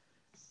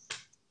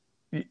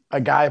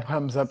 a guy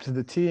comes up to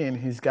the tee and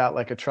he's got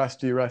like a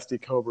trusty rusty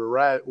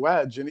Cobra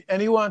wedge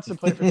and he wants to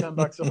play for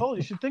 $10 a hole,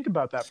 you should think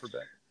about that for a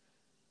bit.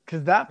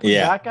 Because that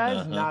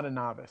guy's not a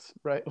novice,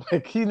 right?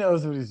 Like he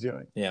knows what he's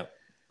doing. Yeah.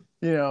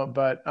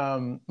 But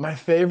my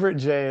favorite,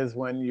 Jay, is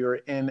when you're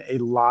in a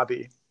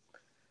lobby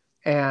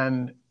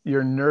and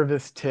your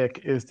nervous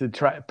tick is to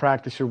try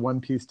practice your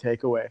one piece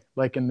takeaway,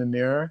 like in the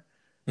mirror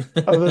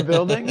of a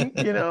building.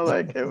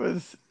 Like it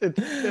was.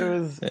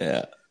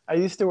 Yeah. I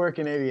used to work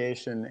in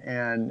aviation,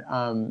 and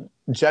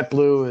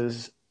JetBlue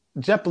is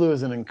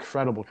an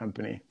incredible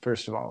company,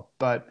 first of all,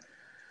 but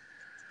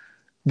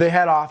they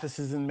had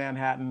offices in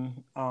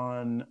Manhattan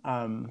in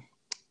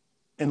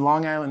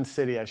Long Island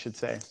City, I should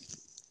say.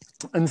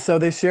 And so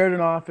they shared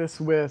an office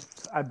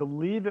with, I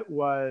believe it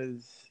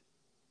was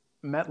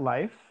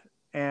MetLife.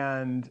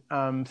 And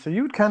so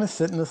you would kind of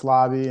sit in this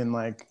lobby and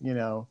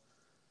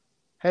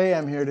hey,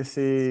 I'm here to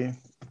see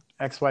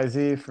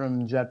XYZ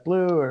from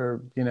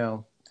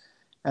JetBlue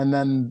and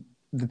then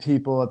the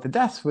people at the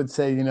desk would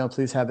say,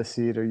 please have a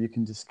seat, or you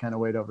can just kind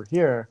of wait over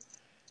here.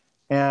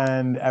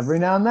 And every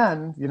now and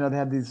then, they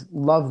had these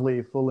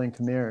lovely full-length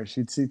mirrors.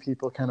 You'd see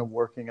people kind of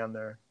working on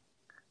their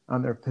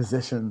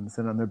positions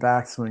and on their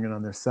backswing and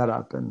on their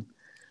setup. And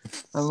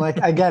I'm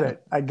like, I get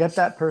it. I get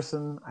that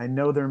person. I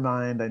know their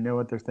mind. I know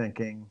what they're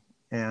thinking.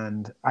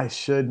 And I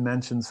should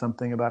mention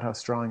something about how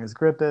strong his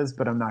grip is,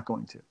 but I'm not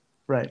going to.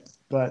 Right.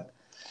 But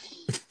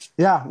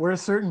yeah, we're a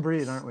certain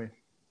breed, aren't we?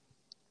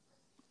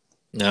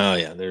 No,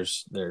 yeah,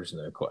 there's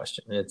no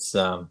question. It's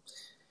but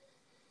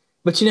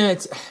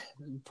it's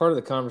part of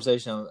the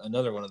conversation.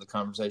 Another one of the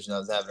conversations I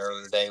was having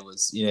earlier today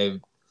was,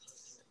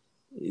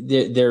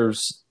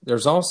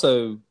 there's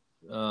also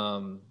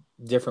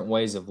different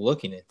ways of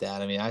looking at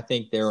that. I mean, I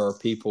think there are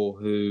people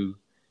who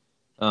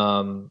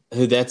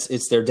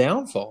it's their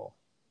downfall.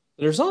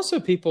 There's also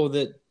people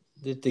that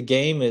the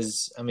game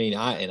is. I mean,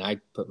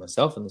 I put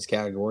myself in this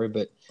category,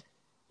 but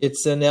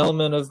it's an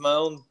element of my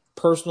own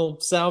personal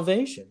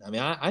salvation. I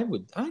mean, I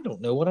don't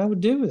know what I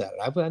would do without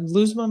it. I'd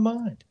lose my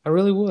mind. I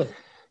really would.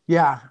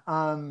 Yeah.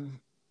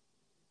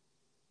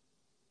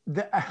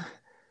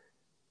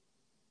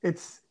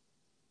 It's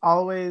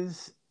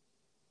always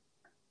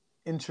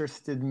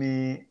interested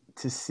me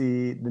to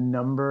see the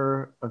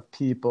number of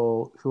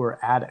people who are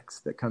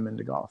addicts that come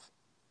into golf.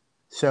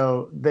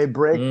 So they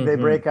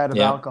break out of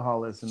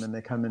alcoholism and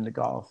they come into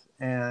golf.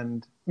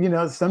 And,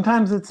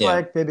 sometimes it's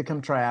like they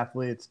become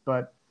triathletes,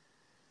 but,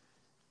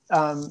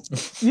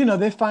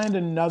 they find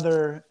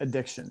another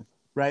addiction,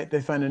 right?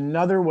 They find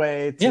another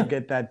way to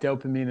get that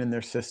dopamine in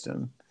their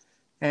system.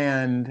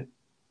 And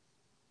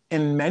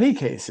in many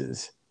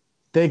cases,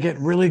 they get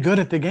really good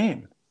at the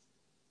game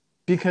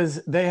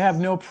because they have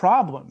no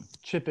problem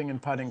chipping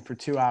and putting for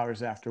 2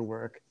 hours after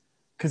work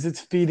because it's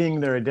feeding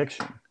their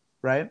addiction,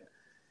 right?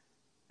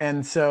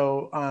 And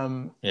so,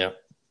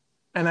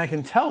 and I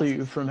can tell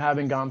you from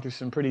having gone through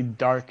some pretty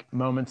dark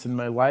moments in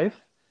my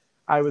life,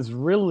 I was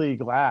really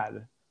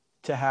glad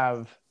to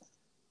have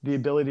the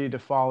ability to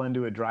fall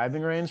into a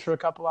driving range for a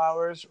couple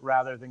hours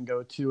rather than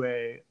go to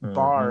a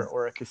bar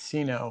or a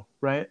casino,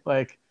 right?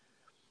 Like,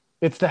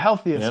 it's the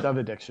healthiest of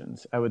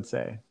addictions, I would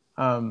say.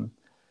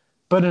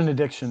 But an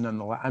addiction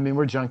nonetheless. I mean,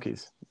 we're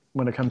junkies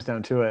when it comes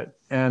down to it.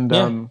 And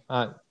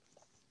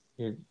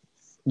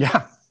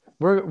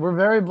we're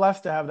very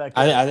blessed to have that.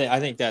 I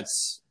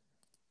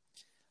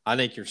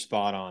think you're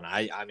spot on.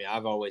 I mean,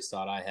 I've always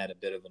thought I had a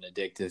bit of an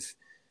addictive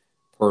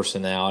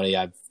personality.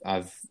 I've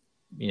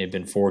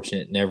been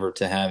fortunate never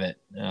to have it.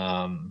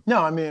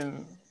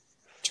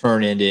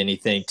 Turn into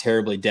anything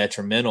terribly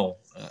detrimental.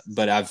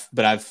 But I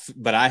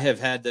have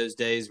had those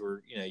days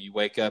where you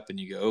wake up and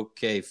you go,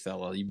 okay,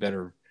 fella, you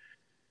better.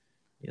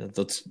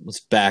 Let's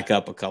back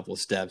up a couple of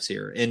steps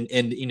here. And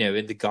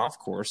the golf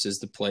course is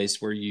the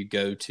place where you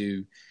go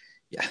to.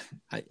 Yeah,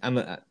 I'm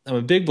a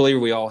big believer.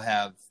 We all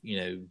have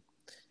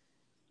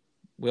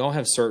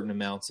certain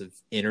amounts of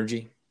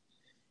energy,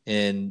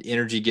 and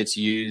energy gets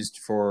used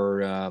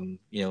for a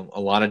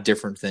lot of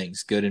different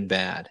things, good and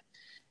bad.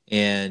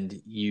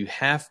 And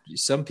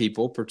some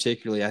people,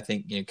 particularly I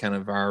think kind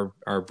of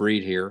our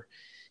breed here,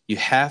 you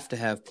have to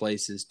have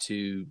places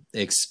to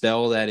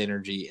expel that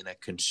energy in a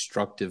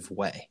constructive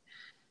way.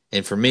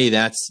 And for me,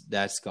 that's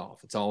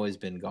golf. It's always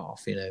been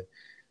golf.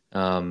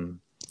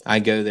 I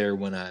go there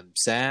when I'm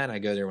sad. I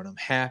go there when I'm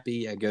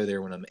happy. I go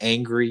there when I'm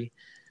angry.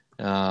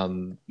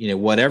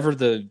 Whatever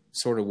the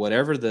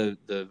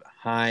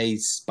high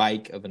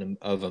spike of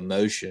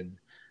emotion,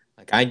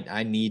 like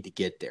I need to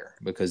get there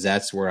because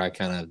that's where I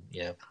kind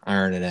of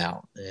iron it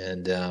out.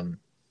 And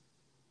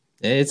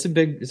it's a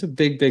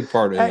big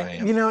part of who I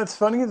am. It's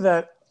funny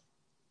that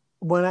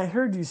when I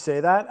heard you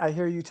say that, I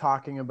hear you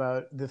talking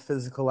about the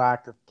physical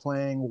act of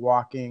playing,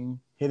 walking,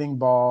 hitting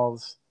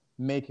balls,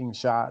 making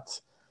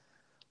shots.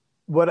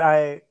 What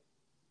I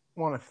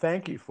want to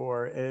thank you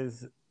for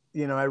is,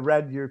 I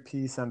read your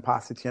piece on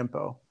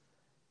Pasatiempo.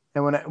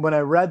 And when I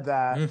read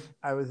that,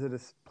 I was at a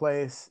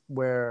place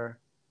where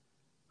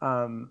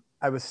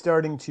I was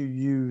starting to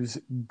use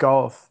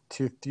golf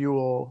to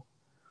fuel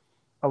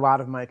a lot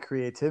of my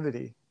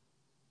creativity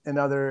and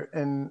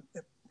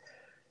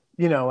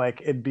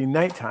like it'd be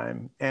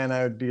nighttime and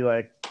I would be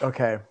like,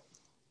 okay,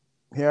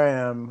 here I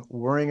am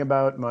worrying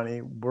about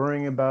money,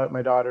 worrying about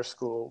my daughter's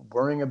school,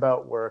 worrying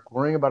about work,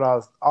 worrying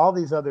about all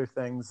these other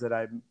things that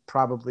I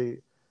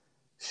probably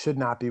should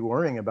not be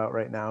worrying about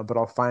right now, but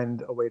I'll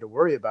find a way to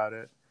worry about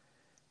it.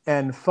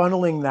 and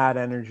funneling that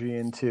energy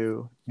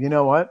into, you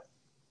know what?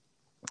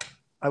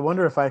 I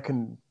wonder if I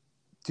can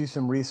do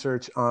some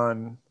research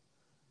on,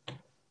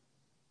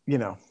 you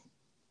know,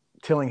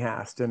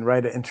 Tillinghast and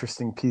write an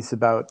interesting piece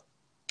about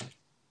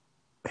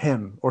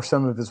him or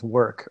some of his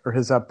work or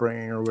his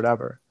upbringing or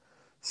whatever.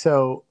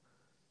 So,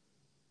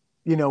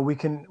 you know, we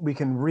can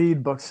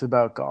read books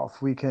about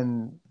golf. We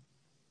can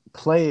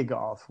play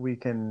golf. We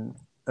can,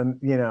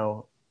 you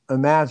know,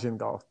 imagine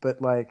golf.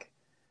 But like,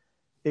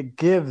 it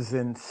gives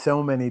in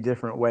so many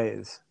different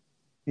ways.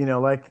 You know,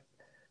 like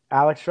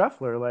Alex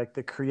Scheffler, like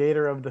the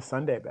creator of the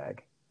Sunday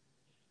Bag.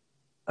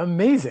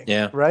 Amazing,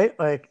 Yeah. right?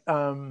 Like,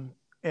 and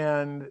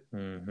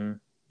Mm-hmm.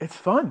 it's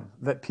fun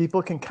that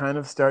people can kind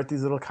of start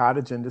these little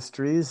cottage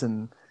industries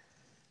and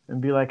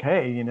be like,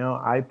 hey, you know,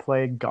 I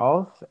play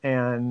golf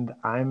and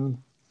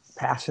I'm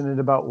passionate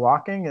about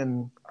walking,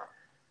 and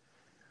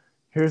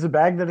here's a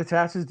bag that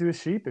attaches to a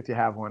sheep if you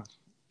have one.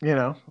 You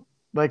know,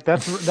 like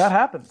that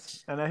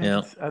happens, and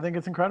Yeah. I think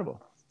it's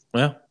incredible.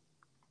 Well,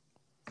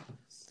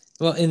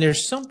 and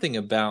there's something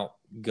about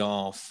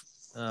golf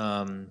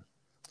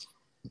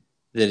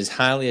that is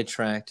highly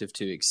attractive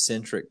to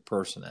eccentric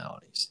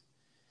personalities.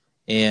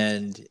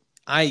 And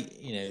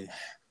I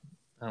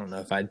don't know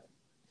if I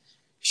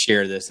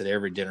share this at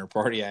every dinner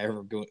party I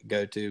ever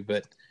go to,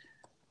 but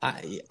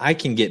I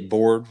can get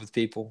bored with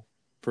people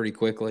pretty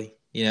quickly.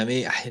 You know, I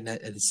mean, I feel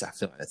like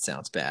that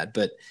sounds bad,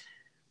 but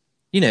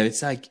you know,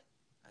 it's like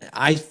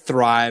I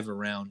thrive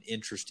around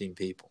interesting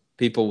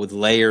people with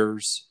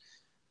layers,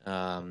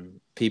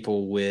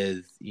 people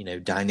with, you know,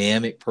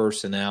 dynamic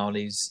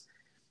personalities.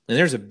 And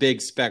there's a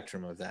big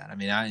spectrum of that. I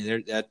mean,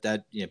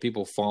 you know,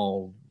 people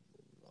fall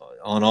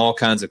on all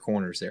kinds of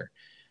corners there.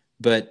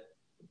 But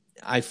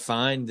I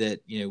find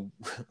that, you know,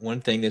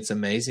 one thing that's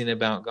amazing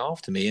about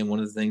golf to me, and one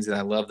of the things that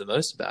I love the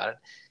most about it,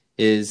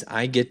 is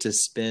I get to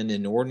spend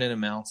inordinate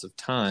amounts of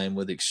time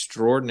with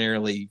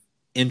extraordinarily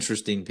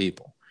interesting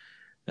people.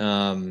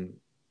 And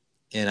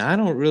I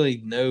don't really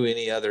know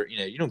any other, you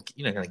know, you're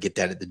not going to get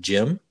that at the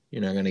gym.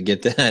 You're not going to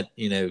get that,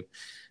 you know,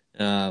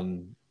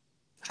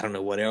 I don't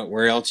know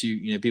where else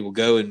you know, people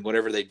go and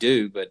whatever they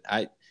do, but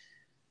I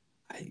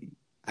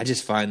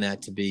just find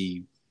that to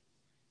be,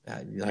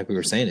 like we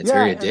were saying, it's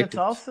very addictive. And it's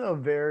also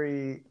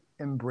very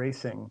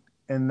embracing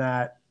in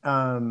that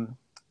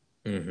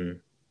Mm-hmm.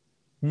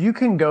 you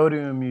can go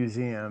to a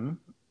museum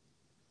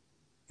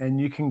and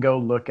you can go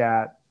look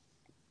at,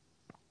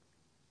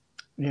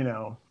 you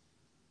know,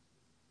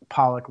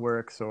 Pollock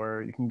works,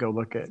 or you can go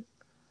look at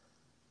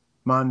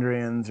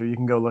Mondrian's, or you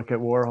can go look at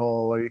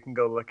Warhol, or you can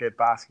go look at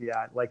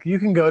Basquiat. Like, you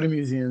can go to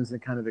museums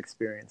and kind of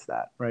experience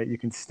that, right? You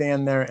can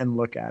stand there and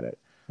look at it.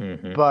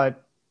 Mm-hmm.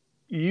 But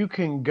you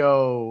can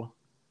go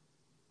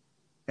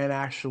and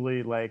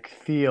actually like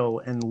feel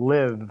and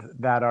live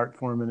that art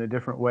form in a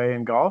different way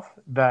in golf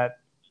that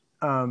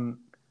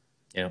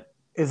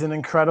is an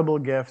incredible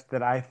gift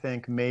that I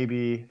think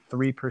maybe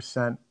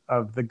 3%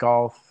 of the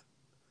golf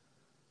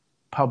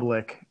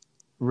public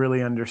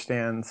really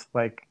understands,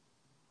 like,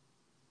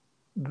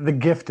 the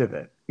gift of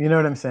it. You know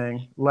what I'm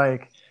saying?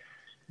 Like,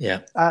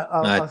 yeah,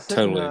 I'll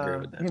totally agree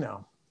with that. You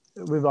know,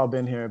 we've all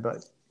been here,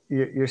 but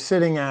you're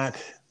sitting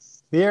at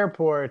the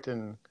airport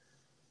and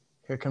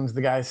here comes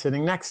the guy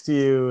sitting next to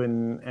you,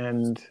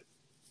 and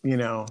you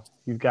know,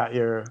 you've got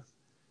your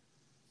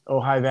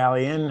Ojai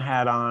Valley Inn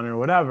hat on or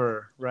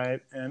whatever,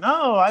 right? And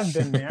I've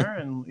been there,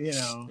 and you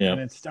know, and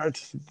it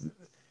starts,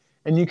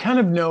 and you kind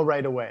of know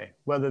right away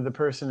whether the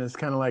person is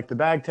kind of like the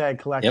bag tag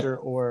collector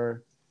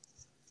or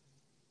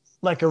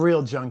like a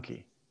real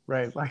junkie,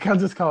 right? Like, I'll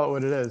just call it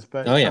what it is.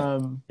 But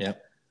and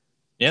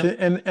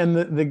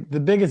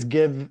the biggest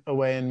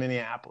giveaway in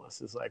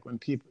Minneapolis is like when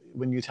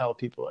you tell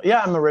people,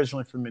 yeah, I'm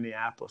originally from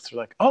Minneapolis. They're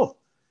like, oh,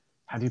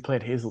 have you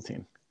played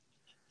Hazeltine?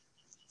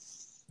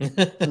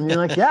 And you're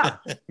like, yeah,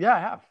 I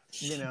have.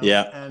 You know,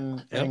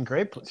 and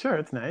great. Sure,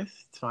 it's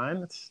nice. It's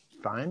fine.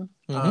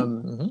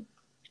 Mm-hmm.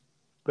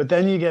 But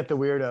then you get the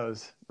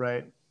weirdos,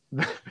 right?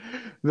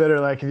 That are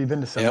like, have you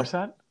been to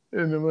Somerset?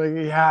 And I'm like,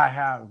 yeah, I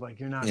have. Like,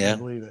 you're not going to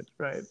believe it,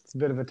 right? It's a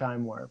bit of a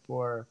time warp.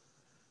 Or,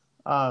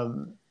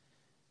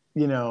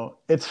 you know,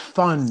 it's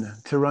fun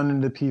to run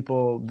into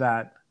people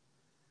that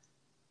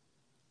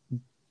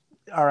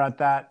are at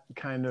that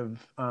kind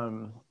of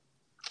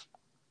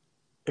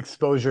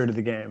exposure to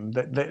the game,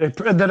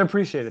 that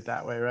appreciate it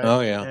that way, right?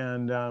 Oh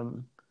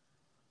yeah.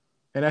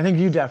 And I think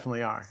you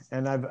definitely are.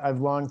 And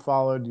I've long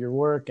followed your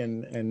work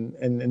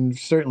and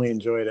certainly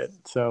enjoyed it.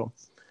 So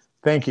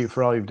thank you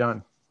for all you've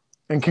done.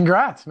 And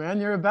congrats, man!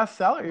 You're a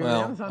bestseller. You're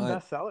an Amazon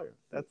bestseller.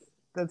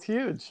 That's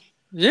huge.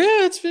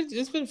 Yeah,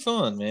 it's been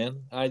fun, man.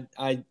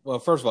 Well,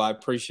 first of all, I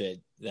appreciate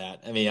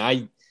that. I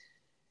mean,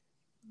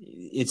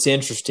 it's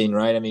interesting,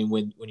 right? I mean,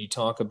 when you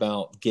talk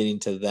about getting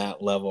to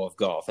that level of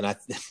golf, and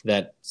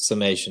that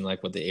summation,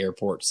 like with the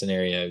airport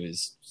scenario,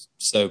 is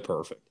so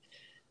perfect.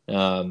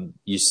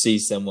 You see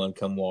someone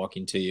come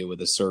walking to you with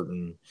a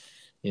certain,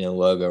 you know,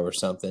 logo or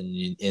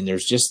something, and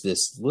there's just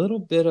this little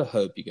bit of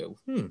hope. You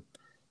go,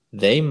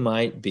 they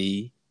might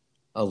be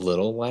a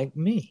little like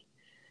me.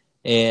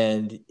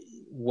 And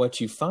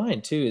what you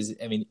find too is,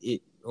 I mean,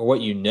 or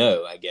what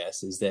I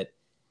guess, is that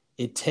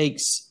it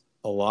takes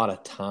a lot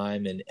of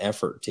time and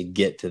effort to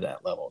get to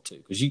that level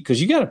too,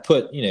 because you got to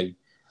put,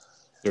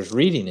 there's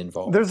reading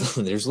involved,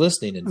 there's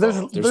listening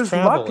involved, there's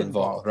travel luck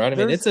involved, right? I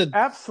mean, there's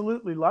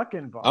absolutely luck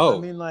involved. Oh, I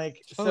mean,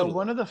 like, totally. So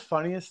one of the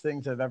funniest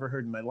things I've ever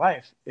heard in my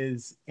life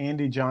is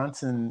Andy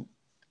Johnson,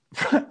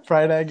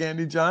 Fried Egg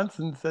Andy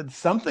Johnson, said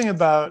something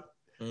about,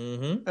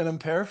 and I'm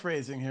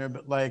paraphrasing here,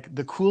 but like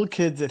the cool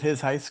kids at his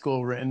high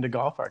school were into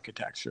golf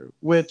architecture,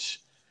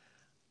 which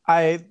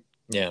I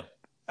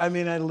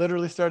mean, I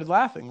literally started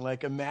laughing,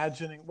 like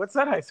imagining, what's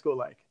that high school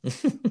like?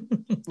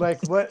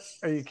 Like, what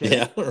are you kidding?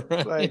 Yeah,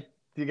 right. Like,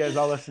 do you guys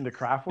all listen to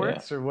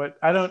Kraftwerks or what?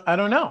 I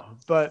don't know,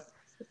 but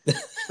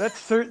that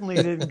certainly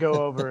didn't go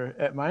over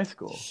at my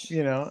school,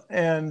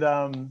 and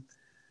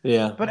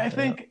but I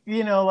think,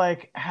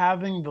 like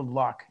having the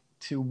luck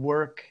to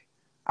work,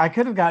 I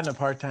could have gotten a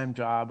part-time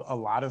job a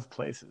lot of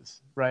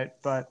places, right?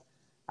 But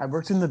I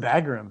worked in the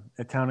bag room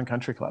at Town and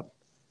Country Club,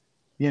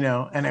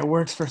 and I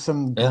worked for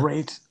some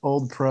great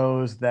old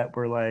pros that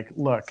were like,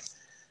 look,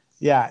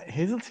 yeah,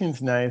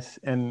 Hazeltine's nice,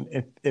 and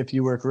if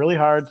you work really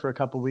hard for a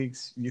couple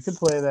weeks, you could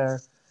play there.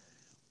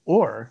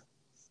 Or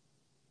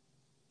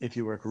if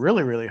you work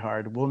really, really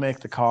hard, we'll make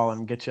the call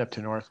and get you up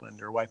to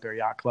Northland or White Bear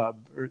Yacht Club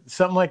or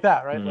something like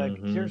that, right?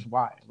 Like, here's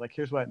why. Like,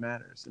 here's why it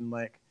matters. And,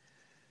 like,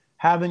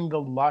 having the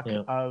luck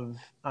of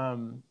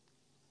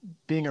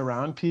being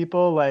around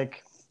people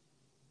like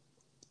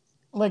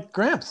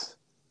Gramps,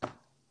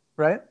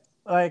 right?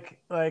 Like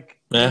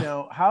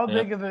how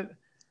big of it...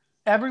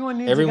 Everyone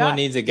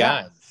needs a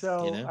guy. Yeah.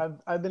 So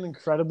I've been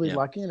incredibly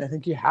lucky, and I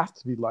think you have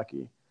to be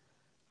lucky.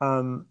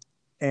 And,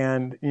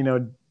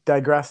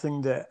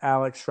 digressing to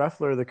Alex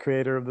Schreffler, the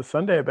creator of the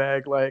Sunday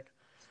Bag, like,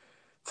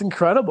 it's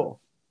incredible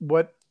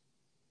what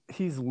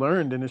he's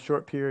learned in a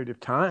short period of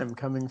time,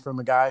 coming from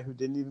a guy who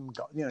didn't even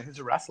go, he's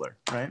a wrestler,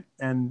 right?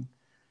 And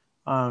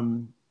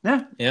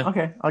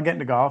okay, I'll get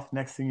into golf.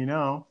 Next thing you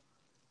know,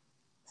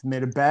 he's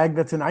made a bag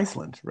that's in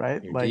Iceland,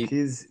 right? You're like deep.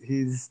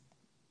 he's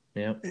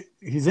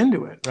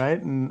into it,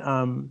 right?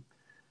 And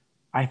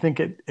I think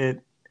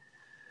it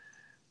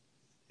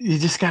you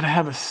just got to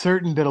have a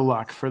certain bit of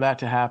luck for that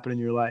to happen in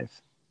your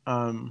life.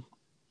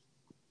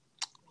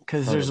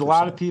 Because there's a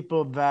lot of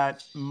people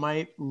that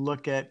might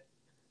look at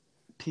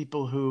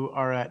people who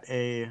are at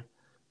a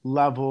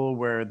level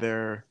where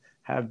they're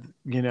have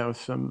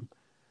some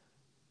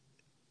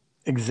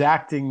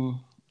exacting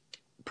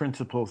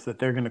principles that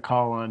they're going to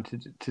call on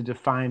to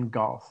define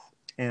golf,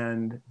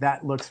 and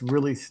that looks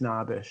really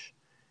snobbish,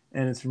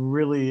 and it's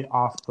really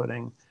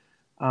off-putting.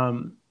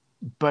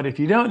 But if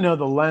you don't know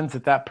the lens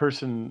that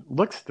person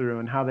looks through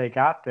and how they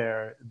got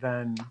there,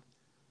 then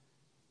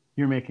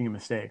you're making a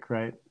mistake,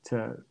 right?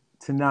 To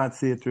not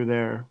see it through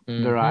their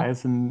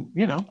eyes, and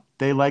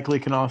they likely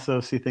can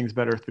also see things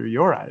better through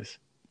your eyes.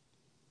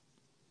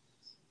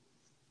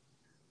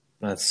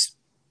 That's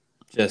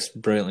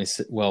just brilliantly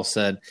well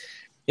said.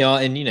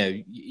 And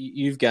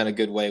you've got a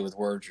good way with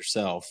words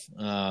yourself.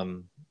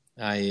 I've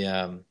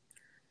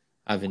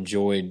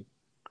enjoyed.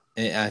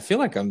 I feel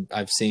like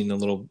I've seen a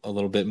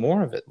little bit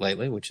more of it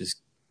lately, which is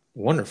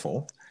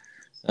wonderful.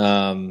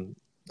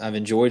 I've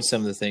enjoyed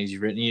some of the things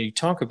you've written. You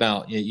talk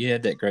about, you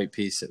had that great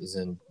piece that was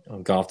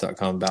on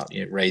golf.com about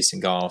race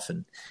and golf,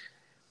 and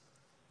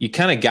you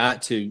kind of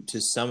got to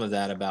some of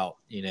that about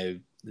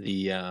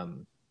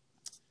the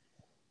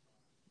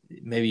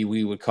maybe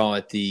we would call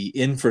it the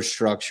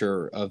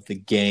infrastructure of the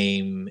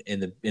game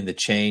and the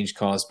change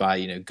caused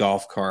by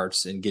golf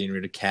carts and getting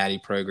rid of caddy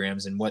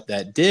programs, and what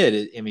that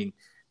did. I mean,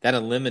 that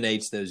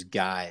eliminates those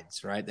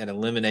guides, right? That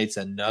eliminates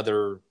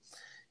another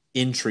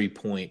entry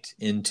point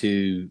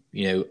into,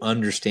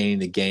 understanding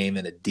the game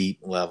at a deep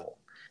level.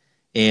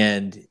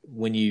 And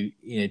when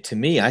to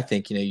me, I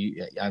think,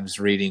 I was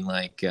reading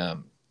like,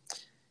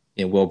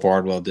 Will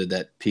Bardwell did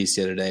that piece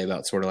the other day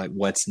about sort of like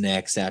what's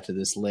next after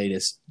this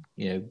latest,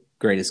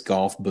 greatest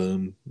golf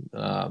boom.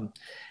 And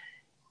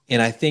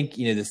I think,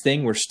 the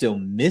thing we're still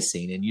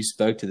missing, and you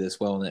spoke to this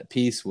well in that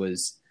piece,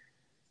 was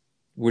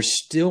we're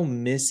still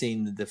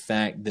missing the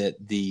fact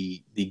that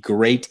the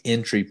great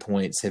entry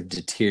points have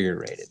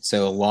deteriorated.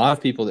 So a lot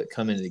of people that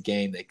come into the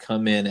game, they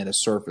come in at a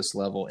surface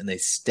level and they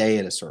stay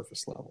at a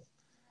surface level.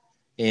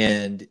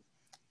 And,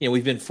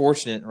 we've been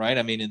fortunate, right?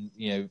 I mean,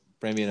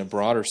 maybe in a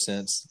broader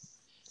sense,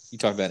 you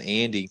talk about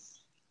Andy.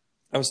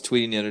 I was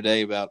tweeting the other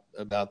day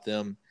about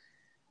them.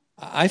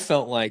 I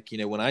felt like,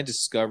 when I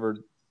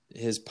discovered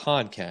his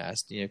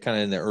podcast, kind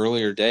of in the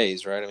earlier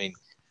days, right? I mean,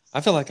 I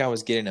felt like I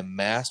was getting a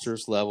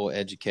master's level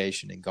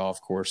education in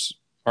golf course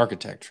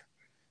architecture.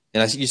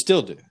 And you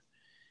still do.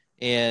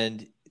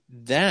 And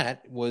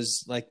that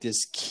was like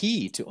this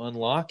key to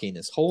unlocking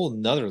this whole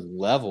another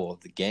level of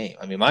the game.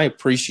 I mean, my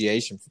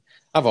appreciation,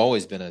 I've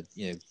always been a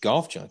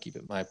golf junkie,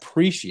 but my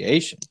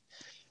appreciation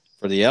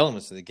for the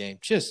elements of the game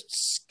just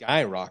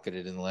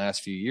skyrocketed in the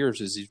last few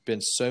years as there's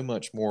been so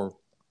much more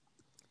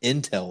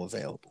intel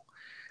available.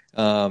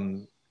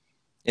 And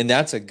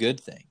that's a good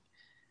thing.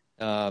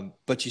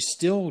 But you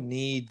still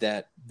need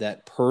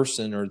that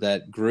person or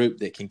that group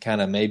that can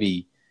kind of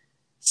maybe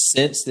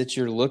sense that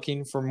you're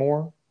looking for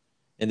more,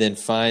 and then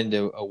find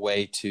a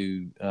way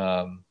to,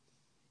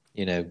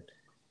 you know,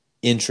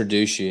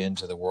 introduce you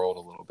into the world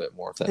a little bit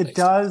more, if that It makes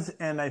sense. does,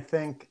 and I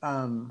think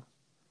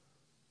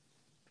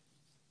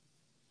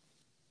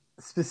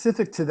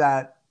specific to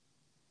that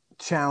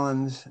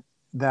challenge,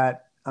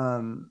 that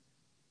one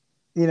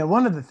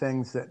of the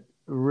things that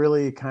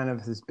really kind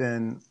of has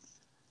been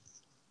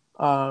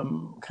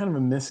kind of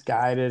a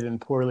misguided and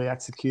poorly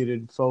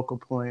executed focal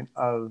point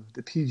of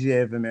the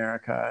PGA of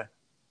America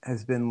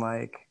has been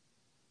like,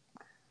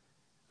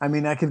 I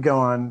mean, I could go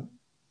on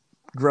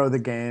grow the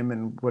game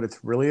and what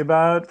it's really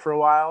about for a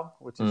while,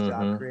 which is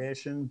job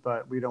creation,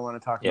 but we don't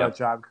want to talk about Yep.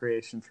 job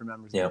creation for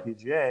members of Yep. the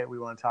PGA. We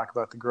want to talk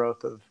about the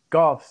growth of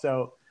golf.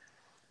 So,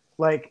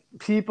 like,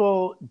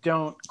 people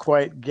don't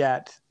quite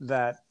get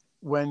that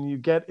when you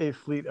get a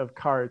fleet of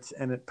carts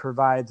and it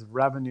provides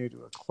revenue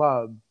to a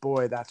club,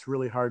 boy, that's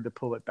really hard to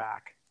pull it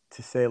back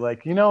to say,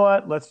 like, you know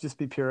what, let's just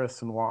be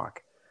purists and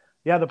walk.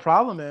 Yeah, the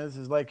problem is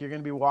like you're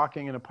going to be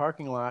walking in a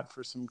parking lot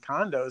for some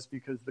condos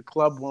because the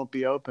club won't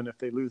be open if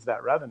they lose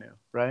that revenue,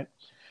 right?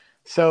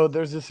 So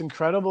there's this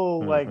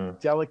incredible,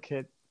 like,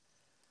 delicate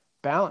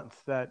balance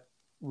that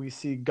we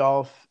see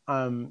golf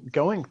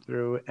going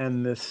through,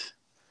 and there's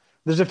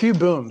a few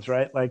booms,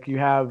 right? Like you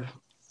have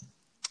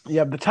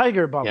the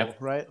Tiger bubble, Yep.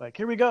 right? Like,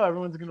 here we go,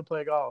 everyone's going to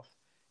play golf,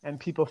 and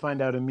people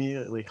find out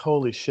immediately,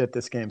 holy shit,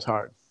 this game's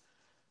hard.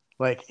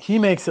 Like, he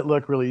makes it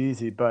look really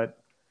easy, but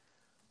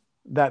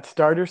that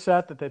starter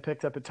set that they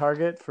picked up at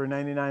Target for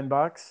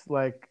 $99,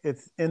 like,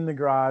 it's in the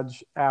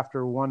garage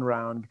after one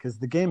round because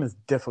the game is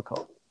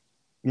difficult,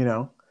 you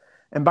know?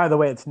 And by the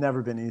way, it's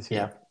never been easier,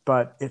 Yeah.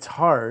 but it's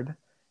hard.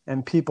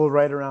 And people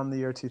right around the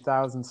year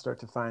 2000 start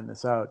to find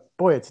this out.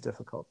 Boy, it's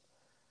difficult.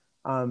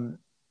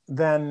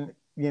 Then,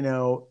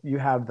 you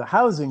have the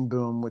housing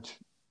boom, which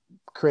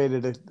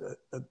created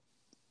a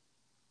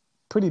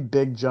pretty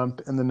big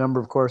jump in the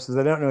number of courses.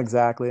 I don't know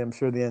exactly. I'm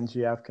sure the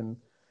NGF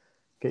can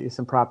get you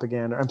some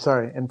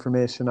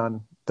information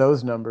on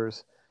those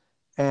numbers.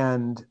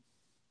 And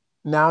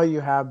now you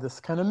have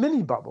this kind of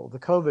mini bubble, the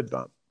COVID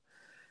bump.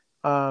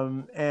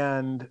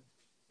 And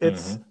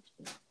it's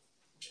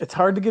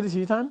hard to get a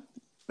tee time.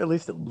 At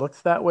least it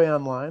looks that way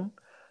online.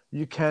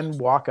 You can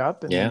walk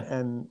up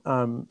and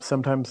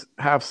sometimes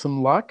have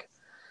some luck.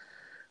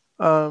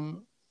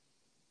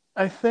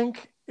 I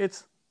think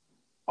it's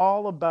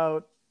all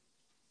about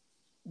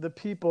the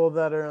people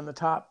that are in the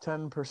top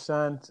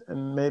 10%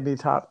 and maybe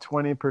top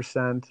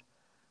 20%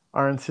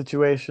 are in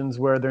situations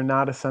where they're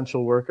not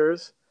essential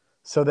workers,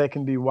 so they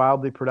can be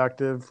wildly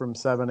productive from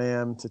 7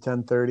 a.m. to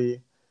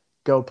 10:30,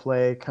 go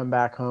play, come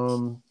back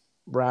home,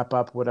 wrap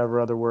up whatever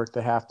other work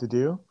they have to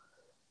do.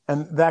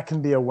 And that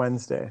can be a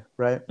Wednesday,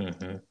 right?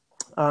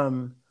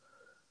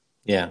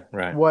 Yeah,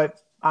 right.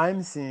 What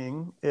I'm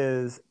seeing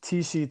is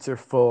tee sheets are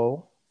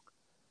full.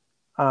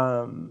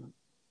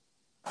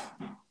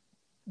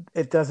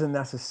 It doesn't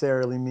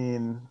necessarily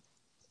mean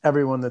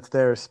everyone that's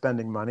there is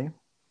spending money.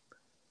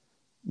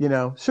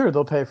 Sure,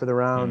 they'll pay for the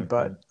round,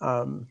 but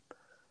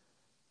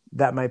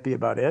that might be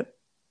about it.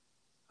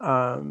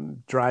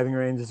 Driving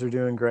ranges are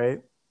doing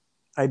great.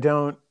 I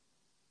don't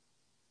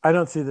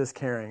see this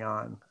carrying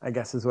on, I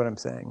guess is what I'm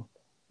saying.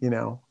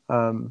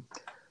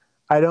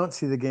 I don't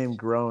see the game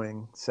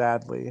growing,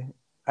 sadly.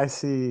 I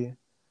see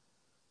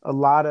a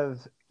lot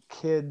of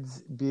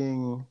kids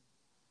being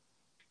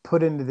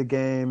put into the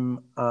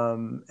game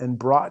and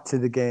brought to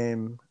the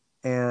game,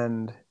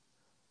 and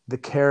the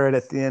carrot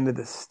at the end of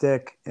the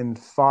stick in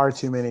far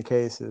too many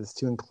cases,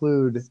 to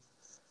include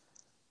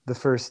the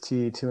first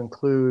tee, to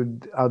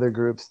include other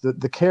groups.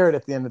 The carrot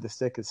at the end of the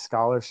stick is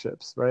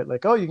scholarships, right?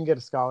 Like, oh, you can get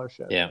a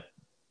scholarship. Yeah.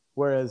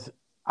 Whereas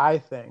I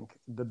think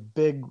the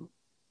big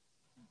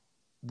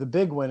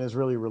win is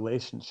really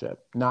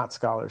relationship, not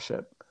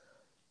scholarship.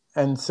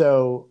 And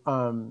so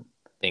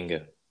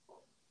Bingo.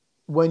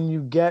 when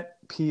you get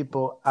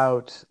people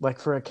out, like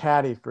for a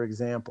caddy, for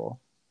example,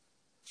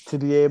 to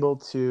be able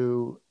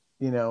to,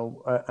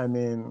 I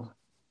mean,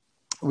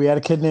 we had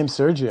a kid named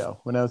Sergio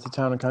when I was at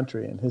Town and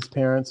Country, and his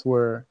parents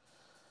were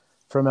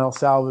from El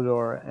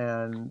Salvador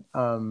and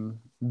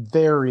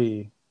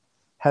very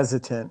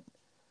hesitant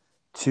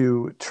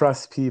to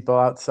trust people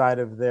outside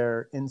of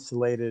their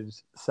insulated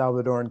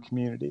Salvadoran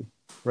community,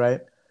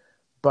 right?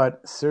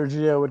 But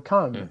Sergio would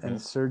come and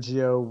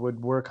Sergio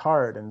would work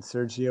hard and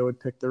Sergio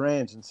would pick the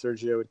range and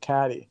Sergio would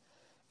caddy.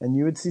 And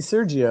you would see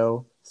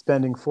Sergio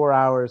spending 4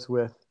 hours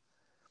with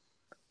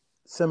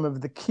some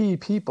of the key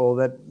people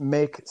that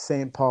make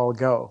St. Paul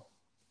go.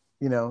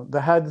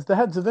 The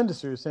heads of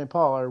industry of St.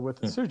 Paul are with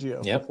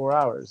Sergio for 4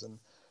 hours. And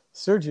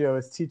Sergio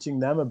is teaching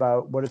them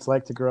about what it's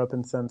like to grow up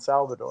in San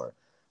Salvador.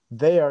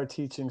 They are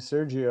teaching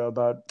Sergio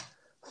about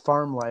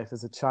farm life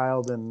as a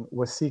child in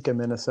Waseca,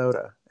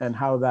 Minnesota, and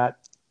how that,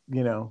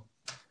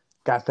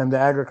 got them to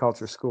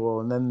agriculture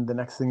school. And then the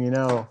next thing you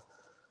know,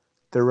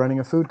 they're running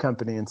a food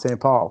company in St.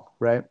 Paul,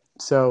 right?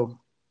 So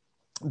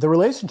the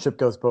relationship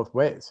goes both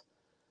ways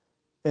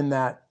in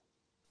that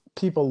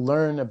people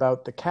learn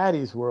about the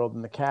caddy's world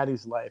and the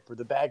caddy's life, or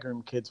the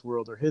bagroom kid's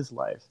world or his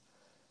life.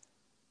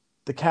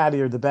 the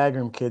caddy or the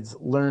bagroom kids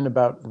learn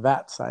about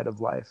that side of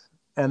life,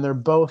 and they're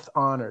both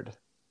honored,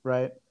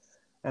 right?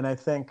 And I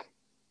think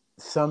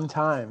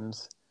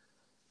sometimes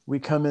we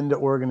come into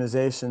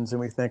organizations and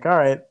we think, all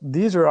right,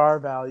 these are our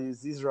values,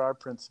 these are our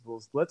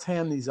principles. Let's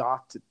hand these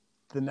off to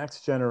the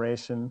next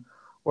generation,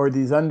 or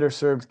these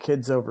underserved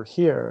kids over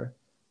here,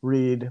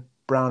 read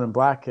brown and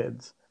black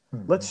kids.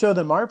 Mm-hmm. Let's show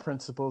them our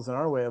principles and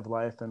our way of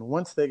life. And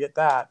once they get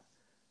that,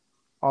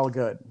 all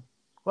good.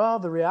 Well,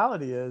 the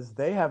reality is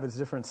they have a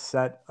different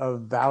set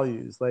of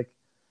values. Like,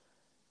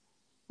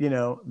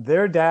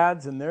 their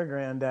dads and their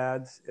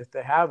granddads, if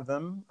they have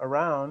them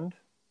around,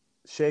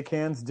 shake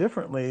hands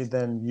differently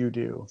than you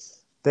do.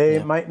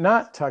 They might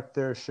not tuck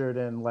their shirt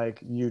in like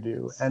you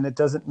do. And it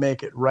doesn't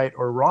make it right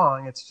or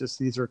wrong. It's just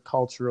these are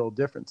cultural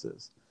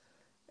differences.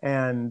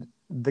 And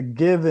the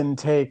give and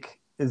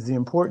take is the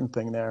important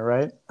thing there,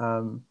 right?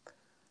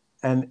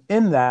 And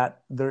in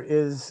that, there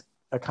is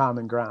a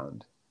common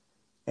ground.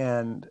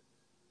 And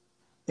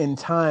in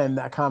time,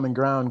 that common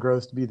ground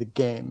grows to be the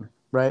game,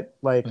 right?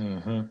 Like,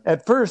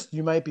 At first,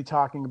 you might be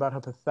talking about how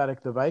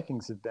pathetic the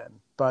Vikings have been.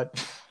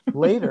 But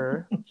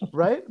later,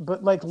 right?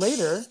 But like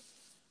later,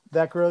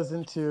 that grows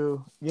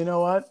into, you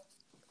know what,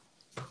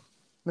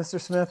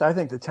 Mr. Smith, I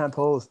think the 10th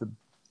hole is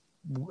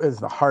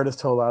the hardest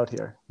hole out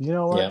here. You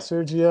know what,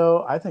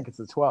 Sergio, I think it's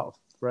the 12th,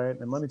 right?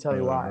 And let me tell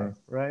you why,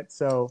 right?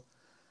 So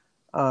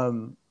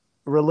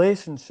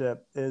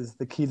relationship is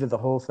the key to the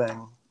whole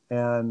thing.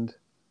 And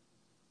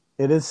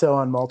it is so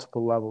on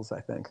multiple levels,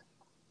 I think.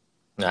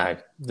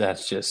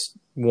 That's just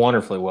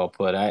wonderfully well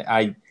put.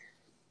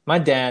 My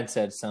dad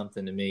said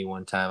something to me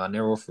one time. I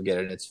never will forget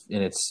it.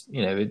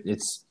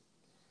 It's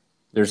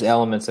there's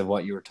elements of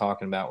what you were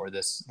talking about where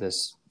this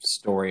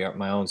story,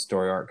 my own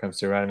story arc comes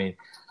through. Right? I mean,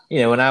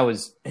 when I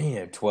was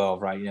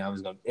 12, right? I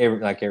was going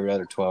like every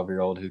other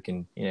 12-year-old who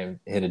can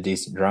hit a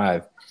decent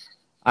drive.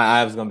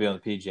 I was going to be on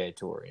the PGA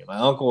Tour. My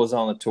uncle was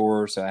on the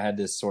tour, so I had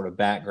this sort of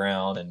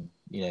background, and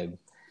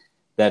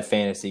that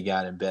fantasy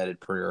got embedded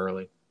pretty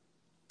early.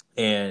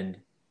 And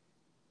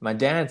my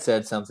dad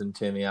said something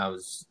to me. I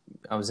was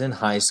in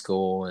high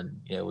school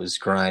and was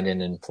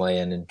grinding and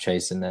playing and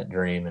chasing that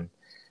dream.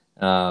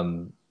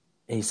 And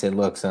he said,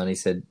 "Look, son," he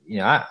said,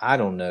 I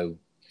don't know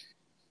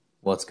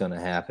what's going to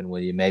happen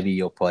with you. Maybe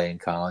you'll play in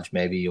college.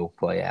 Maybe you'll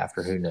play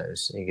after. Who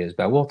knows?" He goes,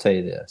 "But I will tell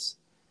you this.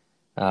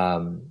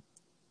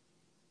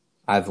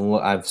 I've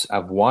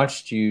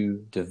watched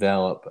you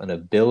develop an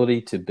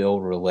ability to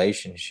build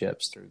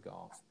relationships through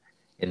golf,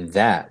 and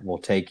that will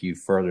take you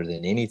further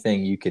than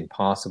anything you can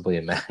possibly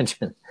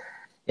imagine."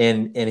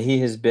 And he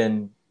has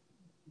been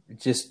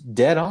just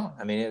dead on.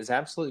 I mean, it was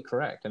absolutely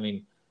correct. I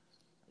mean,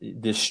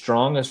 the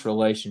strongest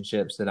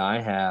relationships that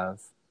I have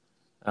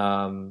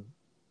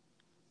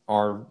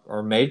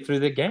are made through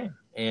the game,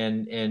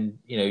 and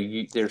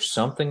there's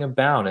something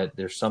about it.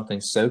 There's something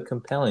so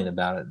compelling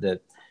about it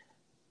that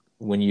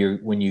when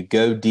you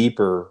go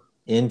deeper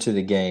into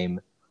the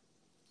game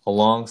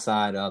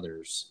alongside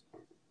others,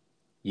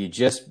 you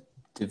just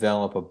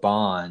develop a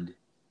bond,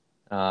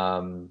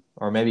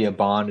 or maybe a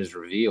bond is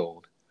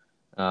revealed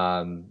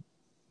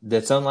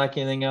that's unlike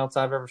anything else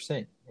I've ever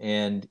seen,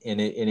 and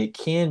it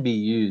can be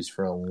used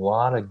for a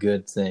lot of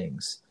good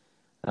things.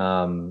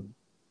 And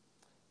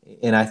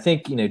I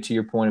think to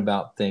your point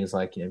about things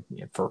like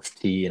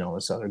first tee and all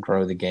this other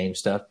grow the game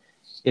stuff,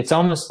 it's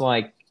almost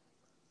like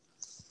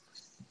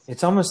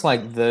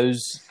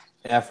those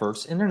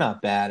efforts, and they're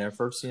not bad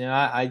efforts.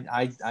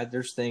 I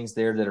there's things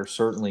there that are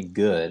certainly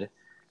good,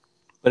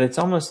 but it's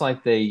almost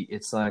like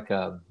it's like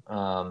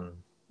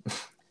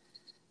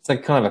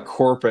kind of a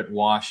corporate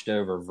washed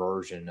over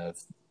version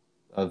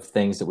of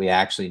things that we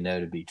actually know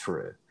to be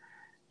true.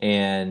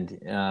 And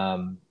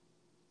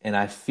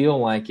I feel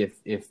like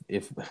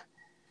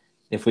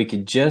if we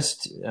could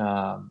just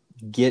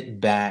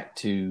get back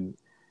to,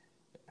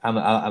 I'm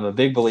a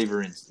big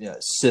believer in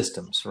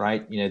systems,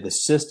 right? The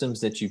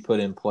systems that you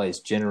put in place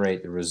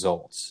generate the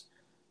results.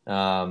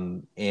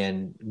 And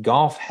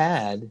golf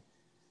had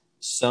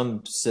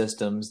some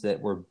systems that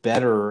were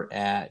better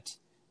at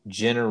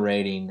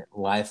generating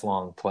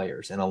lifelong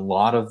players, and a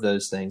lot of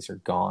those things are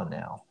gone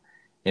now.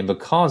 And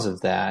because of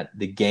that,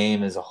 the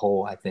game as a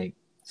whole, I think,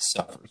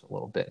 suffers a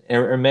little bit,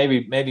 or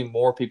maybe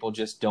more people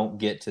just don't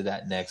get to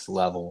that next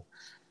level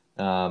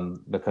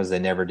because they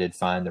never did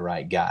find the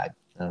right guide.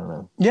 I don't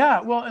know.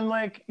 Yeah, well,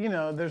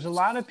 and there's a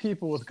lot of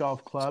people with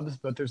golf clubs,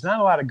 but there's not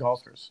a lot of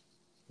golfers.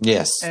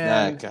 Yes,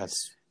 and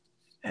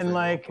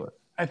well,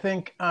 I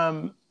think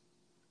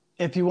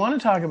if you want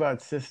to talk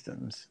about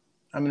systems,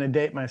 I'm going to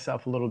date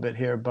myself a little bit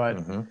here, but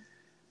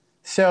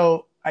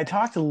so I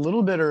talked a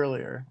little bit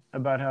earlier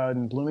about how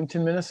in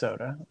Bloomington,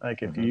 Minnesota,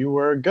 like if you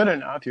were good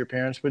enough, your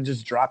parents would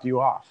just drop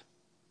you off,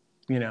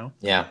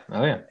 Yeah.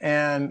 Oh, yeah.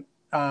 And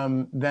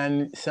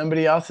then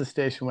somebody else's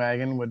station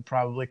wagon would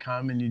probably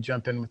come and you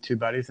jump in with two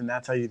buddies, and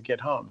that's how you'd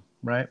get home,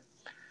 right?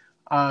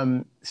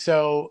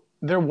 So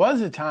there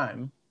was a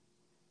time,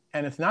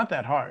 and it's not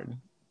that hard,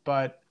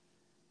 but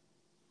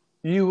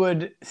you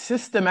would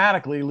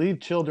systematically leave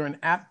children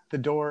at the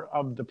door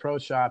of the pro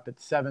shop at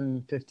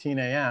 7:15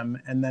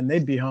 a.m. and then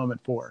they'd be home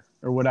at 4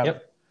 or whatever.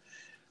 Yep.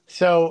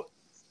 So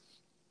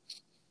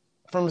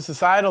from a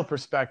societal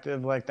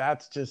perspective, like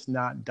that's just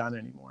not done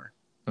anymore.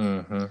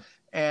 Mm-hmm.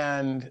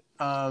 And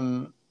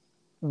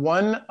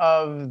one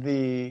of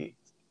the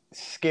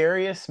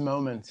scariest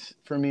moments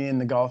for me in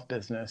the golf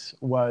business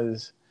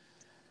was,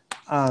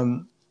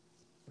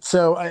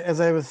 as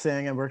I was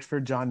saying, I worked for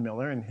John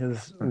Miller, and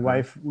his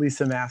wife,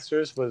 Lisa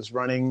Masters, was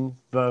running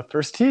the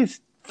first tees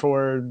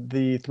for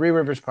the Three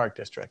Rivers Park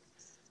District.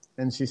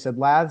 And she said,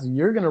 Laz,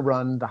 you're going to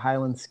run the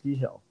Highland Ski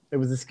Hill. It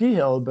was a ski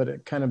hill, but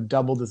it kind of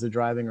doubled as a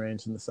driving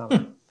range in the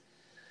summer.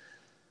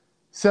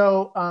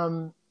 So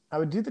I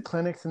would do the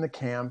clinics and the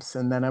camps,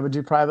 and then I would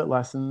do private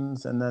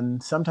lessons, and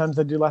then sometimes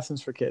I'd do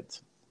lessons for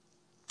kids.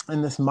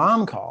 And this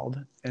mom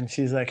called, and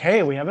she's like,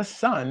 hey, we have a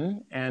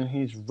son, and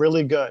he's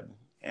really good.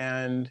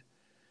 And,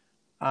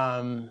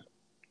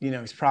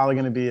 he's probably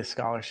going to be a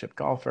scholarship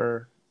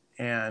golfer.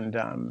 And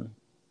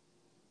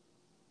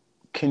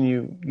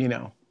can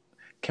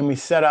we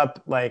set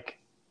up like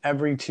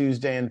every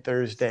Tuesday and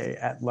Thursday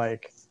at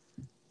like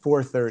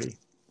 4:30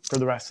 for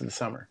the rest of the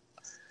summer?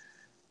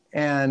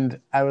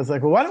 And I was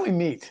like, well, why don't we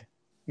meet?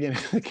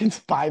 The kid's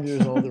 5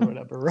 years old or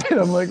whatever, right?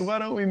 I'm like, why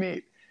don't we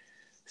meet?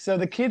 So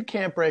the kid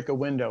can't break a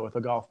window with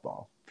a golf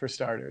ball, for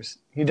starters.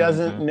 He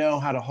doesn't know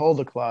how to hold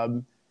a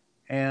club.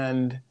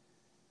 And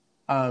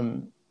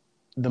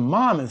the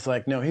mom is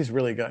like, no, he's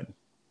really good.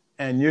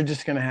 And you're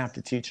just going to have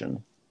to teach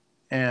him.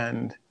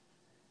 And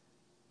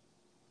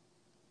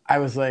I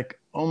was like,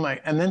 oh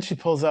my. And then she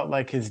pulls out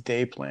like his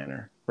day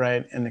planner,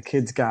 right? And the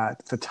kid's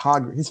got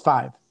photography. He's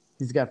 5.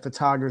 He's got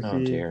photography.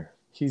 Oh, dear.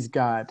 He's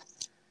got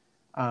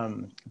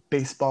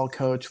baseball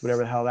coach,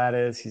 whatever the hell that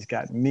is. He's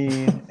got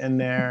me in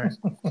there.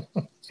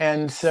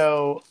 And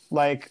so,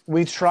 like,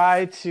 we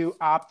try to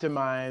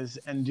optimize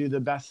and do the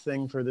best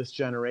thing for this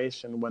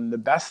generation when the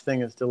best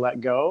thing is to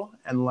let go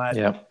and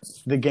let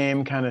the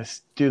game kind of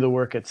do the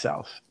work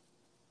itself.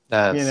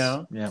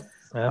 Yeah,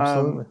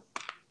 absolutely.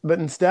 But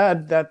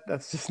instead,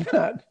 that's just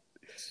not,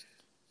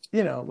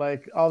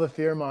 like all the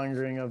fear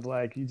mongering of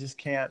like, you just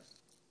can't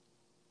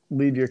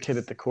leave your kid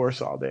at the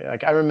course all day.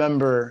 Like I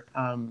remember,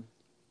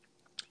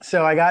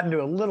 so I got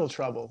into a little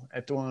trouble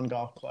at Dwan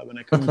Golf Club, and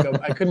I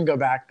couldn't go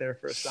back there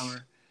for a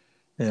summer.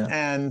 Yeah.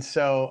 And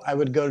so I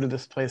would go to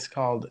this place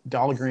called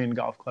Dahlgreen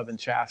Golf Club in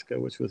Chaska,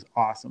 which was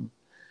awesome.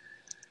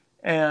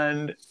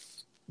 And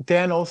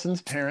Dan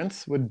Olson's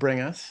parents would bring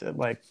us at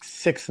like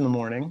 6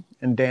 a.m,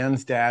 and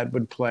Dan's dad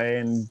would play,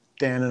 and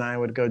Dan and I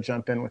would go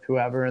jump in with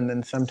whoever. And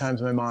then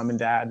sometimes my mom and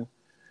dad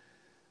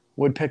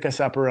would pick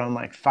us up around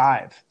like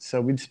 5.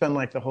 So we'd spend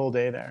like the whole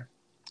day there.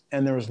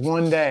 And there was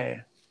one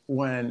day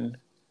when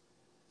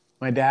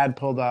my dad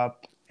pulled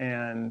up,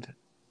 and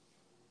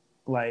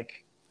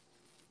like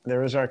there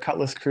was our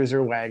Cutlass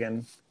Cruiser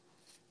wagon.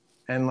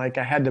 And like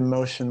I had to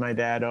motion my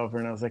dad over,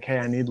 and I was like, hey,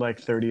 I need like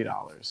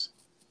 $30.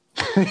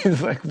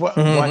 He's like, what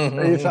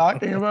are you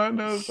talking about?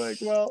 And I was like,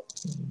 well,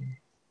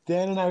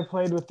 Dan and I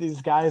played with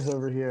these guys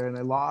over here, and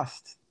I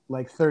lost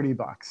like $30.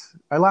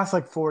 I lost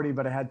like 40,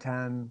 but I had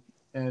 10.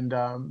 And,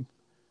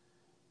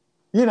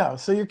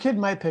 so your kid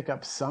might pick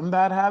up some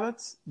bad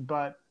habits,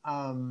 but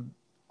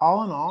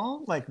all in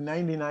all, like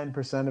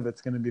 99% of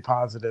it's going to be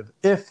positive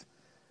if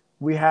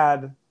we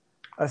had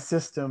a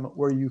system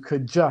where you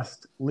could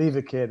just leave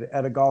a kid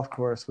at a golf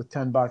course with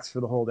 $10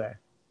 for the whole day.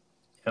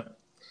 Yep.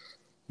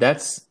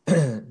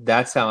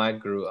 That's how I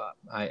grew up.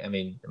 I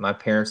mean, my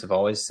parents have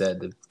always said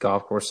the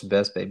golf course is the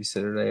best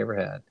babysitter they ever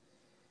had.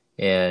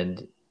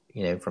 And,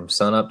 from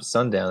sun up to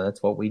sundown,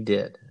 that's what we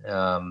did.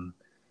 I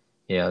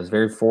was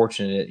very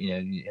fortunate,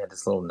 you had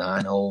this little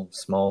 9-hole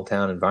small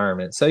town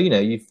environment. So,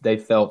 they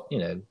felt,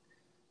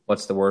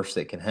 what's the worst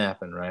that can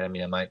happen, right? I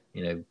mean, I might,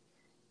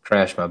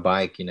 crash my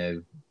bike,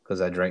 because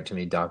I drank too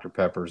many Dr.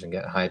 Peppers and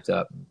got hyped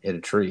up and hit a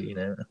tree,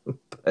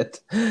 but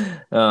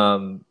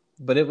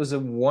it was a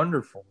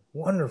wonderful,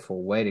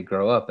 wonderful way to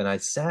grow up. And I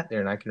sat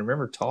there and I can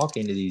remember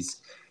talking to these,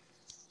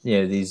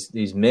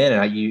 these men,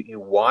 and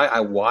I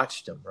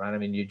watched them, right? I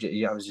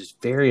mean, I was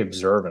just very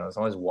observant. I was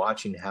always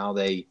watching how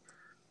they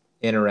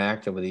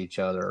interacted with each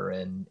other,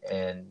 and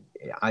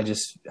I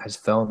just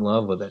fell in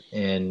love with it,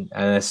 and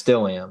I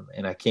still am,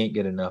 and I can't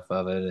get enough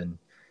of it, and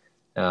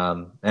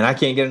I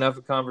can't get enough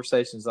of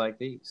conversations like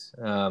these.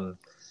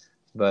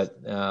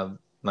 But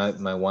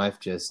my wife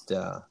just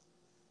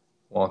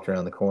walked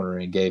around the corner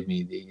and gave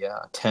me the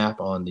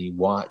tap on the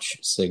watch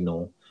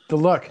signal. The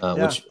look,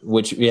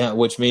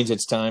 which means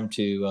it's time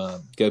to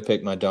go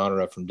pick my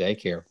daughter up from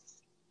daycare.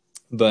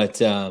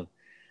 But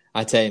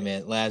I tell you,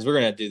 man, Laz, we're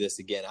gonna do this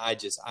again. I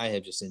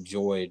have just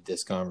enjoyed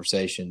this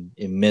conversation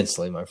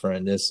immensely, my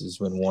friend. This has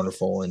been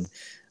wonderful, and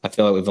I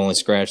feel like we've only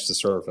scratched the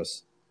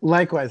surface.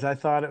 Likewise, I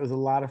thought it was a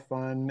lot of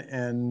fun,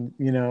 and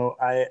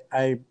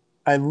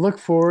I look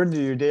forward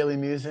to your daily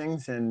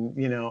musings, and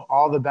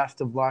all the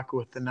best of luck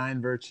with the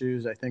 9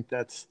 virtues. I think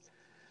that's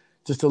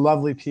just a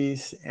lovely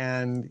piece,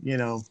 and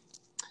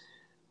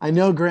I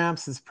know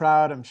Gramps is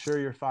proud. I'm sure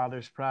your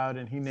father's proud,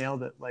 and he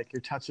nailed it. Like,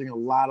 you're touching a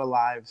lot of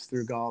lives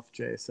through golf,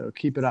 Jay. So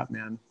keep it up,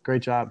 man.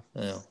 Great job.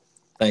 Well,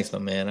 thanks, my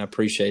man. I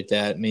appreciate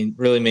that. I mean,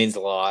 really means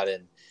a lot.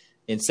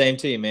 And same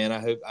to you, man. I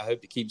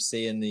hope to keep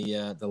seeing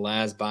the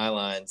Laz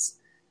bylines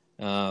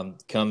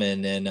come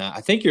in. And I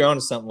think you're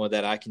onto something with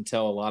that. I can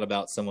tell a lot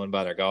about someone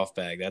by their golf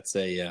bag. That's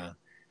you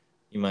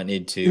might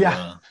need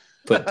to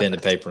put pen to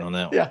paper on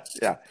that one.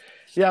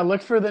 Yeah.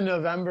 Look for the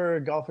November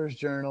Golfers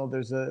Journal.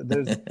 There's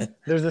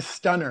a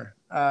stunner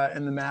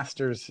in the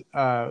Masters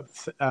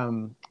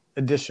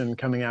edition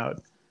coming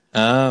out.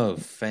 Oh,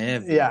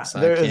 fabulous!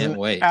 Yeah, there I is can't an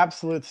wait.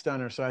 absolute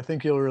stunner. So I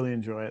think you'll really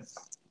enjoy it.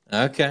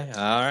 Okay,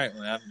 all right.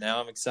 Well, now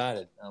I'm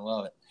excited. I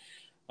love it.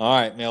 All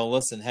right, Mel.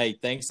 Listen, hey,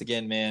 thanks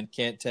again, man.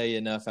 Can't tell you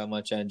enough how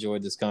much I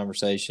enjoyed this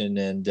conversation,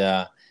 and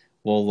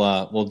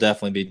we'll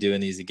definitely be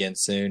doing these again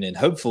soon, and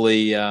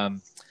hopefully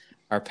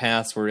our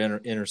paths will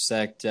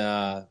intersect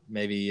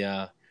maybe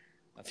a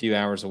few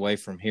hours away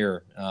from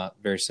here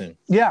very soon.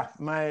 Yeah,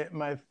 my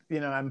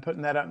I'm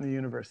putting that out in the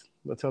universe.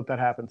 Let's hope that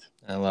happens.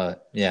 I love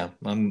it. Yeah,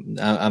 I'm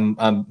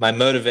my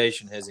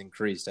motivation has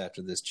increased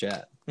after this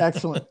chat.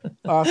 Excellent.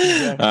 Awesome,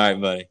 Jay. All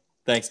right, buddy.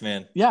 Thanks,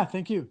 man. Yeah,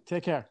 thank you.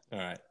 Take care. All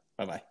right.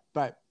 Bye-bye.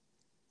 Bye.